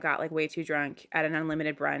we all got like way too drunk at an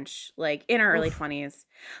unlimited brunch, like in our early 20s.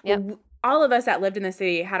 Yep. Well, all of us that lived in the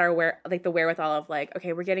city had our the wherewithal of like,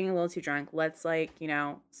 okay, we're getting a little too drunk. Let's like, you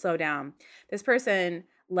know, slow down. This person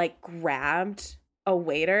like grabbed a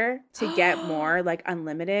waiter to get more like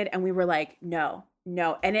unlimited, and we were like, no.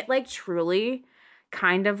 And it like truly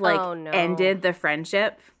kind of like Oh, no. ended the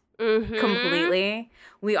friendship Mhm. completely.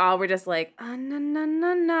 We all were just like, oh,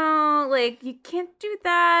 no, like you can't do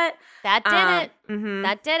that. That did it. Mhm.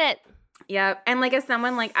 That did it. Yeah. And like as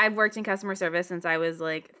someone, like I've worked in customer service since I was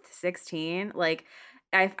like 16. Like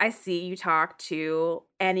I see you talk to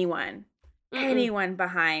anyone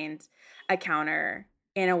behind a counter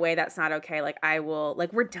in a way that's not okay. Like I will,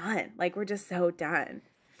 like we're done. Like we're just so done.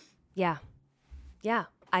 Yeah. Yeah.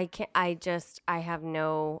 I can't. I have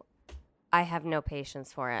no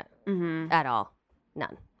patience for it at all.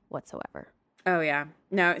 None whatsoever. Oh yeah.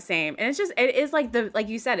 No, same. And it is like like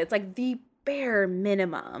you said, it's like the bare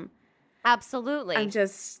minimum. Absolutely.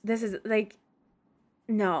 this is like,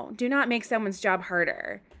 no, do not make someone's job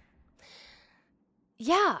harder.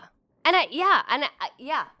 Yeah.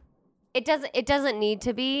 Yeah. It doesn't need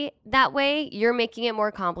to be that way. You're making it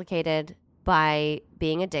more complicated by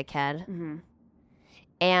being a dickhead. Mm-hmm.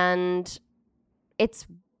 And it's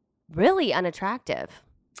really unattractive.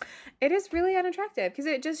 It is really unattractive because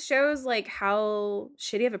it just shows like how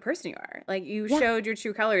shitty of a person you are. Like you showed your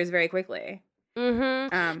true colors very quickly.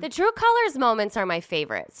 The true colors moments are my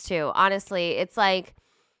favorites too. Honestly, it's like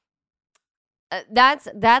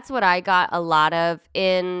that's what I got a lot of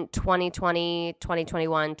in 2020,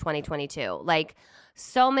 2021, 2022. Like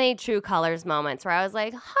so many true colors moments where I was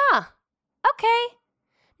like, huh, okay.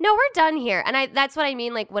 No, we're done here. And that's what I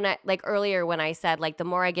mean. Like when earlier when I said like the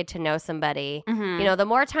more I get to know somebody, you know, the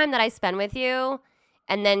more time that I spend with you,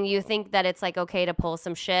 and then you think that it's like okay to pull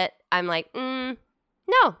some shit. I'm like, no,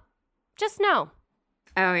 just no.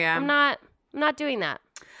 Oh yeah. I'm not doing that.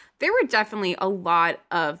 There were definitely a lot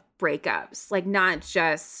of breakups, like not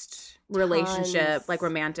just relationship, Tons. like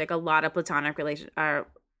romantic, a lot of platonic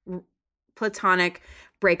platonic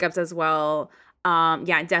breakups as well.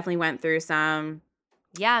 Yeah, definitely went through some.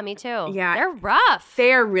 Yeah, me too. Yeah. They're rough.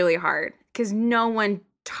 They are really hard because no one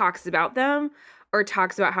talks about them or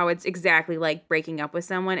talks about how it's exactly like breaking up with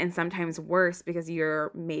someone, and sometimes worse because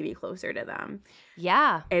you're maybe closer to them.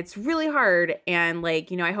 Yeah. It's really hard. And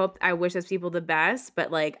like, I wish those people the best,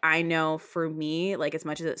 but like, I know for me, like as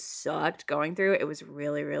much as it sucked going through it, it was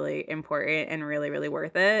really, really important and really, really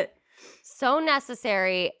worth it. So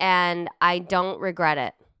necessary, and I don't regret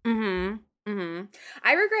it.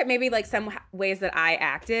 I regret maybe like some ways that I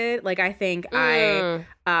acted. Like I think I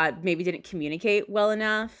maybe didn't communicate well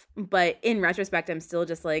enough, but in retrospect, I'm still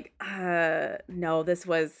just like, no, this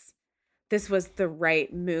was the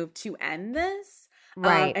right move to end this.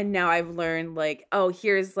 Right. And now I've learned like, oh,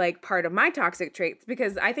 here's like part of my toxic traits,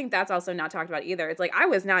 because I think that's also not talked about either. It's like I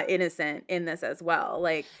was not innocent in this as well.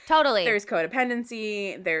 Like totally. There's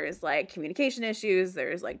codependency, there's like communication issues,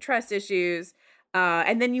 there's like trust issues.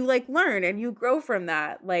 And then you like learn and you grow from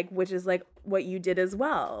that, like, which is like what you did as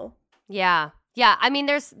well. Yeah. Yeah. I mean,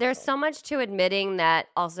 there's so much to admitting that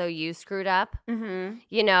also you screwed up, and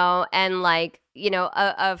like,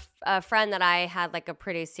 a friend that I had like a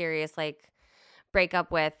pretty serious like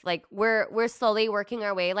breakup with, like we're slowly working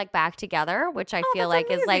our way like back together, which I feel like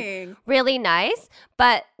amazing. is like really nice.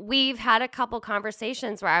 But we've had a couple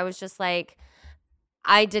conversations where I was just like,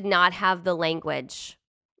 I did not have the language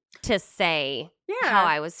to say how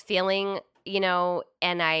I was feeling, and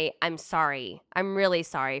I'm sorry. I'm really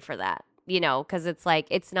sorry for that, because it's like,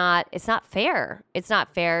 it's not fair. It's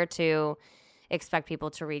not fair to expect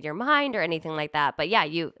people to read your mind or anything like that. But yeah,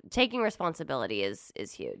 you taking responsibility is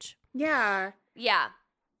huge. Yeah. Yeah.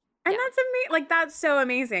 And that's amazing. Like, that's so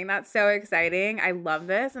amazing. That's so exciting. I love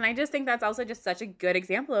this. And I just think that's also just such a good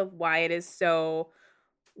example of why it is so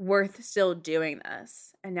worth still doing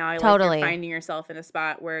this. And now you're finding yourself in a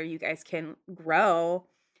spot where you guys can grow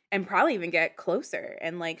and probably even get closer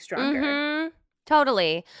and like stronger. Mm-hmm.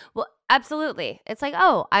 Totally. Well, absolutely. It's like,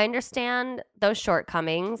 oh, I understand those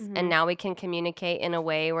shortcomings, and now we can communicate in a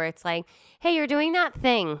way where it's like, hey, you're doing that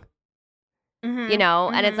thing,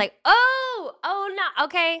 and it's like, oh, no,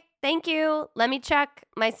 okay, thank you. Let me check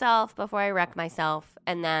myself before I wreck myself,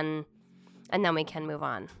 and then we can move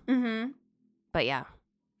on. But yeah.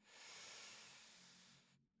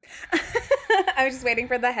 I was just waiting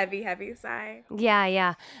for the heavy, heavy sigh.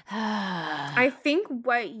 Yeah. I think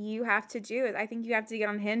what you have to do is, I think you have to get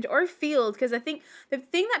on Hinge or Field, because I think the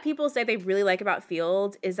thing that people say they really like about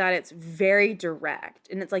Field is that it's very direct,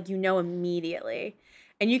 and it's like, immediately.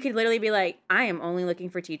 And you could literally be like, I am only looking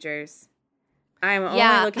for teachers. I am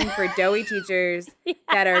only looking for doughy teachers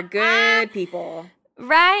that are good people.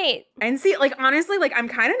 Right. And see, like, honestly, like, I'm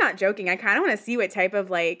kind of not joking. I kind of want to see what type of,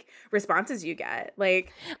 like, responses you get.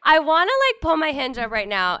 Like, I want to, like, pull my Hinge up right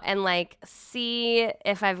now and, like, see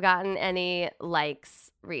if I've gotten any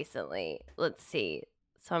likes recently. Let's see.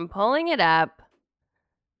 So I'm pulling it up.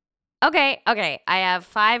 Okay. I have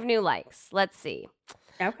 5 new likes. Let's see.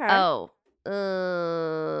 Okay. Oh,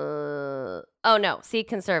 no. See,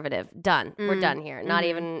 conservative. Done. We're done here. Not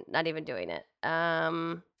even doing it.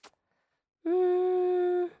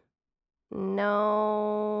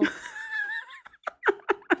 No.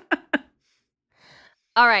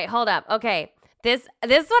 All right, hold up. Okay. This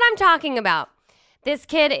is what I'm talking about. This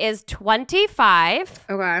kid is 25.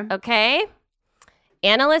 Okay.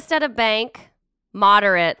 Analyst at a bank.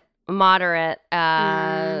 Moderate. But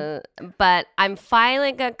I'm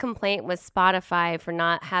filing a complaint with Spotify for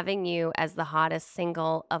not having you as the hottest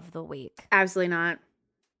single of the week. Absolutely not.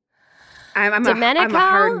 I'm a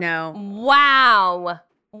hard no.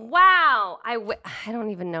 Wow. I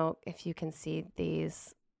don't even know if you can see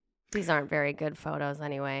these. These aren't very good photos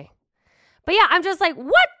anyway. But yeah, I'm just like,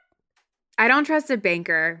 what? I don't trust a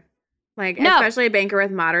banker. Like, especially a banker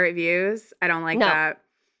with moderate views. I don't like that.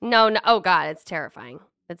 No. Oh, God. It's terrifying.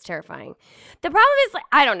 The problem is, like,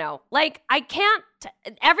 I don't know. Like, I can't.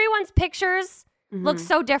 Everyone's pictures look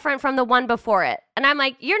so different from the one before it. And I'm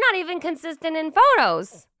like, you're not even consistent in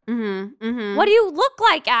photos. What do you look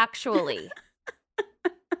like, actually?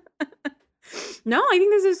 No, I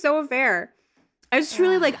think this is so fair. It's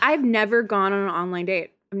truly like, I've never gone on an online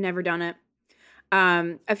date. I've never done it.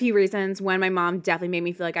 A few reasons. One, my mom definitely made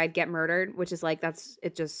me feel like I'd get murdered, which is like,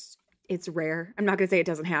 it's rare. I'm not going to say it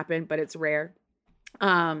doesn't happen, but it's rare.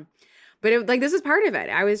 But this is part of it.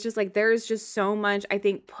 I was just like, there's just so much, I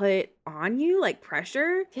think, put on you, like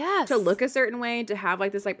pressure to look a certain way, to have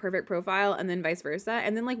like this like perfect profile, and then vice versa.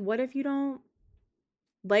 And then like, what if you don't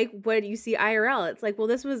like what you see IRL? It's like, well,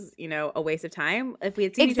 this was, a waste of time. If we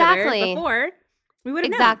had seen each other before, we would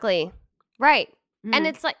have known. Exactly. Right. And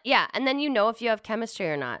it's like, and then if you have chemistry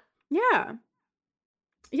or not. Yeah.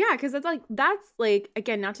 Yeah, because that's like,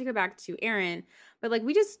 again, not to go back to Aaron, but like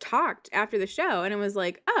we just talked after the show and it was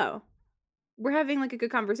like, oh, we're having like a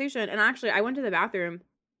good conversation. And actually, I went to the bathroom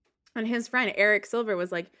and his friend Eric Silver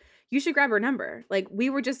was like, you should grab her number. Like we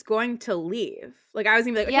were just going to leave. Like I was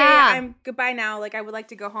gonna be like, okay, I'm goodbye now. Like I would like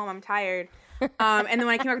to go home. I'm tired. And then when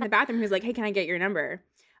I came back from the bathroom, he was like, hey, can I get your number?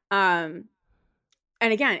 And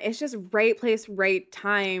again, it's just right place, right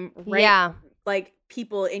time, right like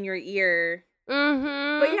people in your ear.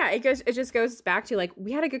 Mm-hmm. But yeah, it just goes back to like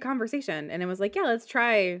we had a good conversation and it was like, yeah, let's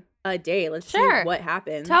try a day. Let's see what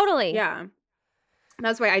happens. Totally. Yeah.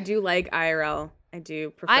 That's why I do like IRL. I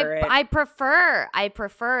do prefer it. I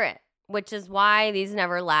prefer it, which is why these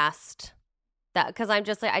never last. That because I'm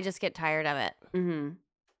just like I just get tired of it. Mm-hmm.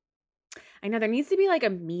 I know there needs to be like a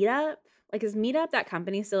meetup. Like is meetup that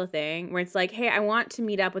company still a thing where it's like, hey, I want to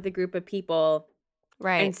meet up with a group of people.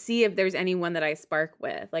 Right. And see if there's anyone that I spark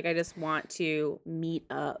with. Like I just want to meet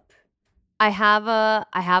up. I have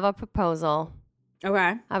a proposal.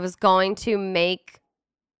 Okay. I was going to make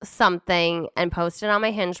something and post it on my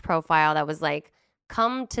Hinge profile that was like,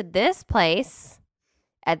 come to this place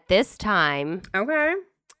at this time. Okay.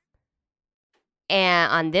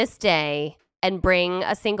 And on this day and bring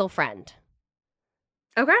a single friend.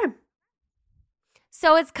 Okay.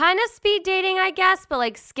 So it's kind of speed dating, I guess, but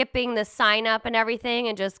like skipping the sign up and everything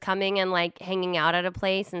and just coming and like hanging out at a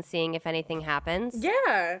place and seeing if anything happens.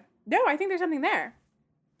 Yeah. No, I think there's something there.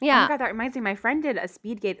 Yeah. Oh my God, that reminds me. My friend did a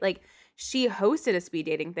speed date. Like she hosted a speed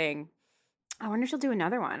dating thing. I wonder if she'll do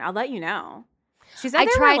another one. I'll let you know. She said I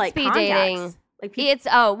there tried were, like, speed contacts. dating. Like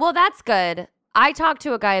well, that's good. I talked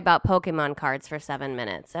to a guy about Pokemon cards for 7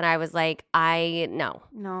 minutes, and I was like, no.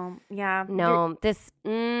 No, yeah. No, this,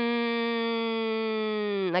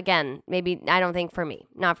 again, maybe, I don't think for me.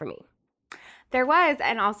 Not for me. There was,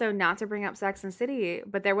 and also not to bring up Sex and City,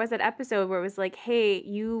 but there was an episode where it was like, hey,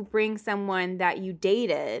 you bring someone that you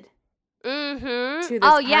dated to this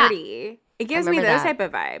party. Yeah. It gives me those type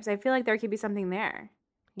of vibes. I feel like there could be something there.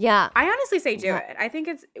 Yeah. I honestly say do it. I think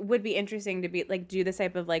it would be interesting to be like do this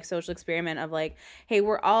type of like social experiment of like, hey,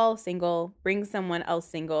 we're all single, bring someone else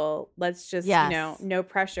single. Let's just, no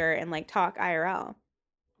pressure and like talk IRL.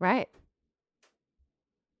 Right.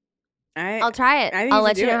 I'll try it. I'll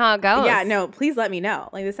let you know how it goes. Yeah, no, please let me know.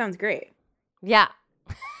 Like this sounds great. Yeah.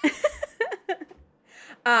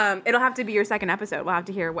 It'll have to be your second episode. We'll have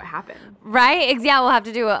to hear what happened. Right? Yeah, we'll have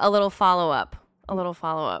to do a little follow-up.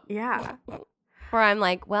 Yeah. Where I'm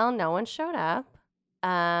like, well, no one showed up,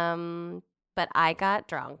 but I got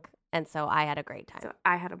drunk, and so I had a great time. So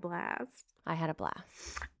I had a blast. I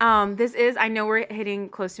know we're hitting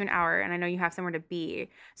close to an hour, and I know you have somewhere to be.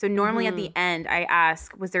 So normally at the end, I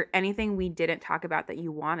ask, was there anything we didn't talk about that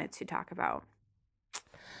you wanted to talk about?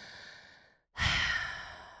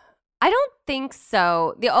 I don't think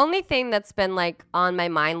so. The only thing that's been like on my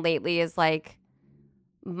mind lately is like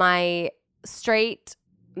my straight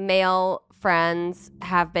male friends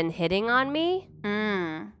have been hitting on me,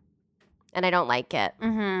 and I don't like it.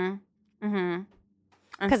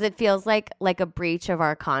 Because it feels like a breach of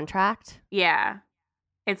our contract. Yeah,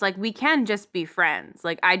 it's like we can just be friends.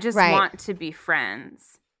 Like I just want to be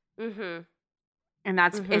friends. And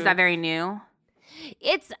that's is that very new?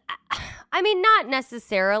 It's, I mean, not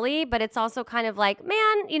necessarily, but it's also kind of like,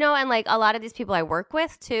 man, and like a lot of these people I work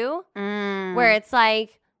with too, where it's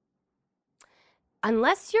like,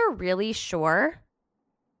 unless you're really sure,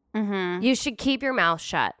 you should keep your mouth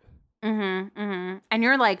shut. And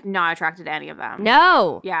you're like not attracted to any of them.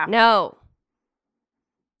 No. Yeah. No.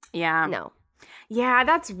 Yeah. No. Yeah,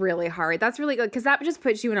 that's really hard. That's really good because that just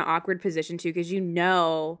puts you in an awkward position too because you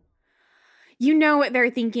know what they're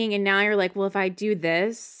thinking and now you're like, well, if I do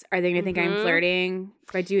this, are they going to think I'm flirting?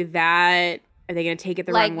 If I do that, are they going to take it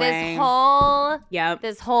the wrong way?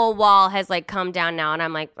 This whole wall has like come down now and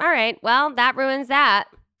I'm like, all right, well, that ruins that.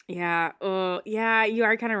 Yeah. Oh, yeah. You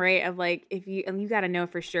are kind of right. Of like, you got to know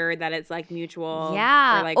for sure that it's like mutual.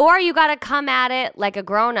 Yeah. Or you got to come at it like a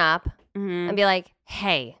grown up and be like,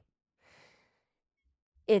 hey,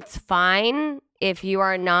 it's fine if you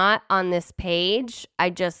are not on this page. I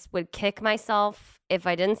just would kick myself if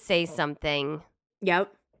I didn't say something.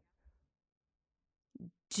 Yep.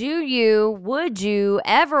 Would you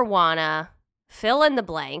ever wanna fill in the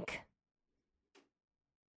blank?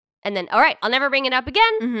 And then, all right, I'll never bring it up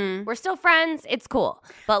again. We're still friends. It's cool.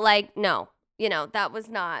 But like, no, that was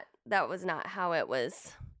not how it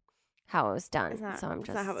was done. So I'm just. That's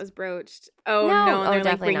not how it was broached. Oh, no. And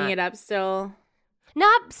they're like bringing it up still.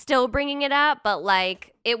 Not still bringing it up, but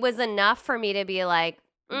like it was enough for me to be like,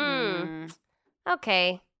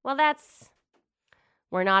 okay, well,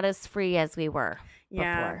 we're not as free as we were.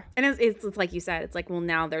 before. And it's like you said, it's like, well,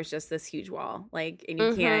 now there's just this huge wall, like, and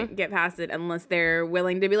you can't get past it unless they're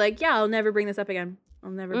willing to be like, yeah, I'll never bring this up again.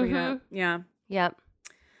 I'll never bring it up. Yeah. Yep.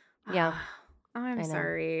 Yeah. I'm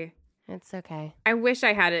sorry. It's okay. I wish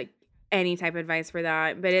I had any type of advice for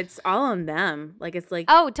that, but it's all on them. Like, it's like,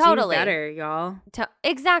 oh, totally. Do better, y'all.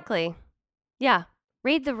 Exactly. Yeah.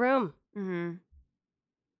 Read the room. Mm-hmm.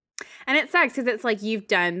 And it sucks because it's like you've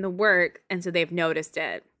done the work, and so they've noticed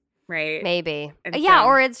it, right? Maybe. And yeah,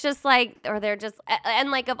 or it's just like, or they're just,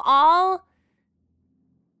 and like of all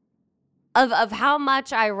of how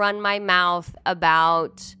much I run my mouth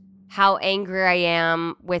about how angry I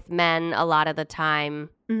am with men a lot of the time.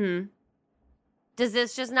 Mm-hmm. Does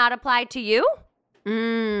this just not apply to you?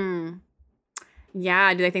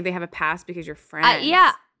 Yeah. Do they think they have a past because you're friends?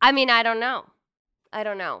 Yeah. I mean, I don't know.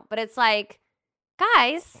 But it's like,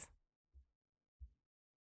 guys,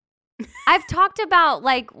 I've talked about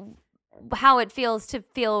like how it feels to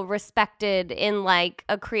feel respected in like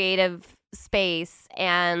a creative space,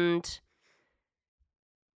 and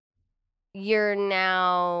you're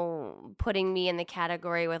now putting me in the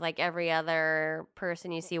category with like every other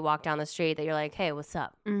person you see walk down the street that you're like, hey, what's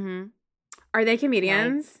up? Mm-hmm. Are they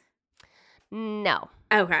comedians? No.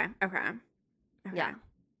 Okay. Yeah.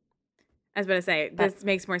 I was about to say, this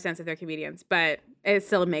makes more sense if they're comedians, but it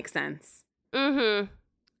still makes sense. Mm-hmm.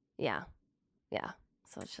 Yeah.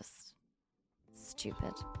 So it's just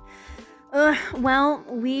stupid. Well,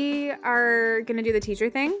 we are going to do the teacher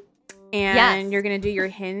thing. And you're going to do your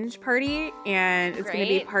Hinge party, and it's going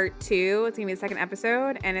to be part 2. It's going to be the second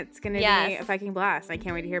episode, and it's going to be a fucking blast. I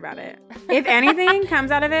can't wait to hear about it. If anything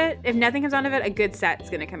comes out of it, if nothing comes out of it, a good set's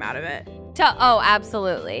going to come out of it. Oh,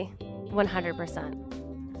 absolutely.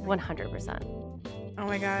 100%. 100%. Oh,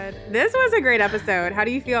 my God. This was a great episode. How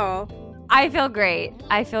do you feel? I feel great.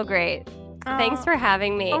 Oh. Thanks for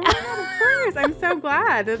having me. Oh, my God, of course. I'm so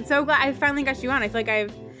glad. I finally got you on. I feel like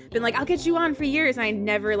I've been like, I'll get you on for years, and I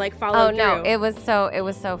never like followed through. Oh no, it was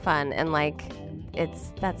so fun, and like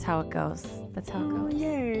that's how it goes.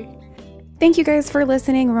 Yay. Thank you guys for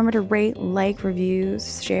listening. Remember to rate, like,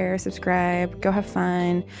 reviews, share, subscribe, go have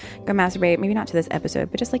fun, go masturbate. Maybe not to this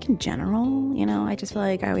episode, but just like in general, I just feel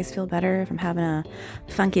like I always feel better if I'm having a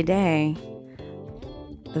funky day.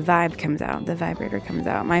 The vibe comes out, the vibrator comes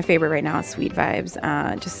out. My favorite right now is Sweet Vibes.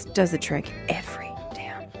 Just does the trick every time.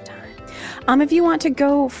 If you want to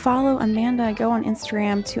go follow Amanda, go on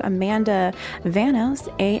Instagram to Amanda Vanos,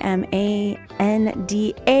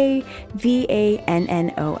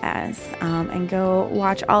 AmandaVannos, and go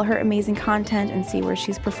watch all her amazing content and see where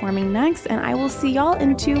she's performing next. And I will see y'all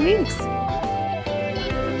in 2 weeks.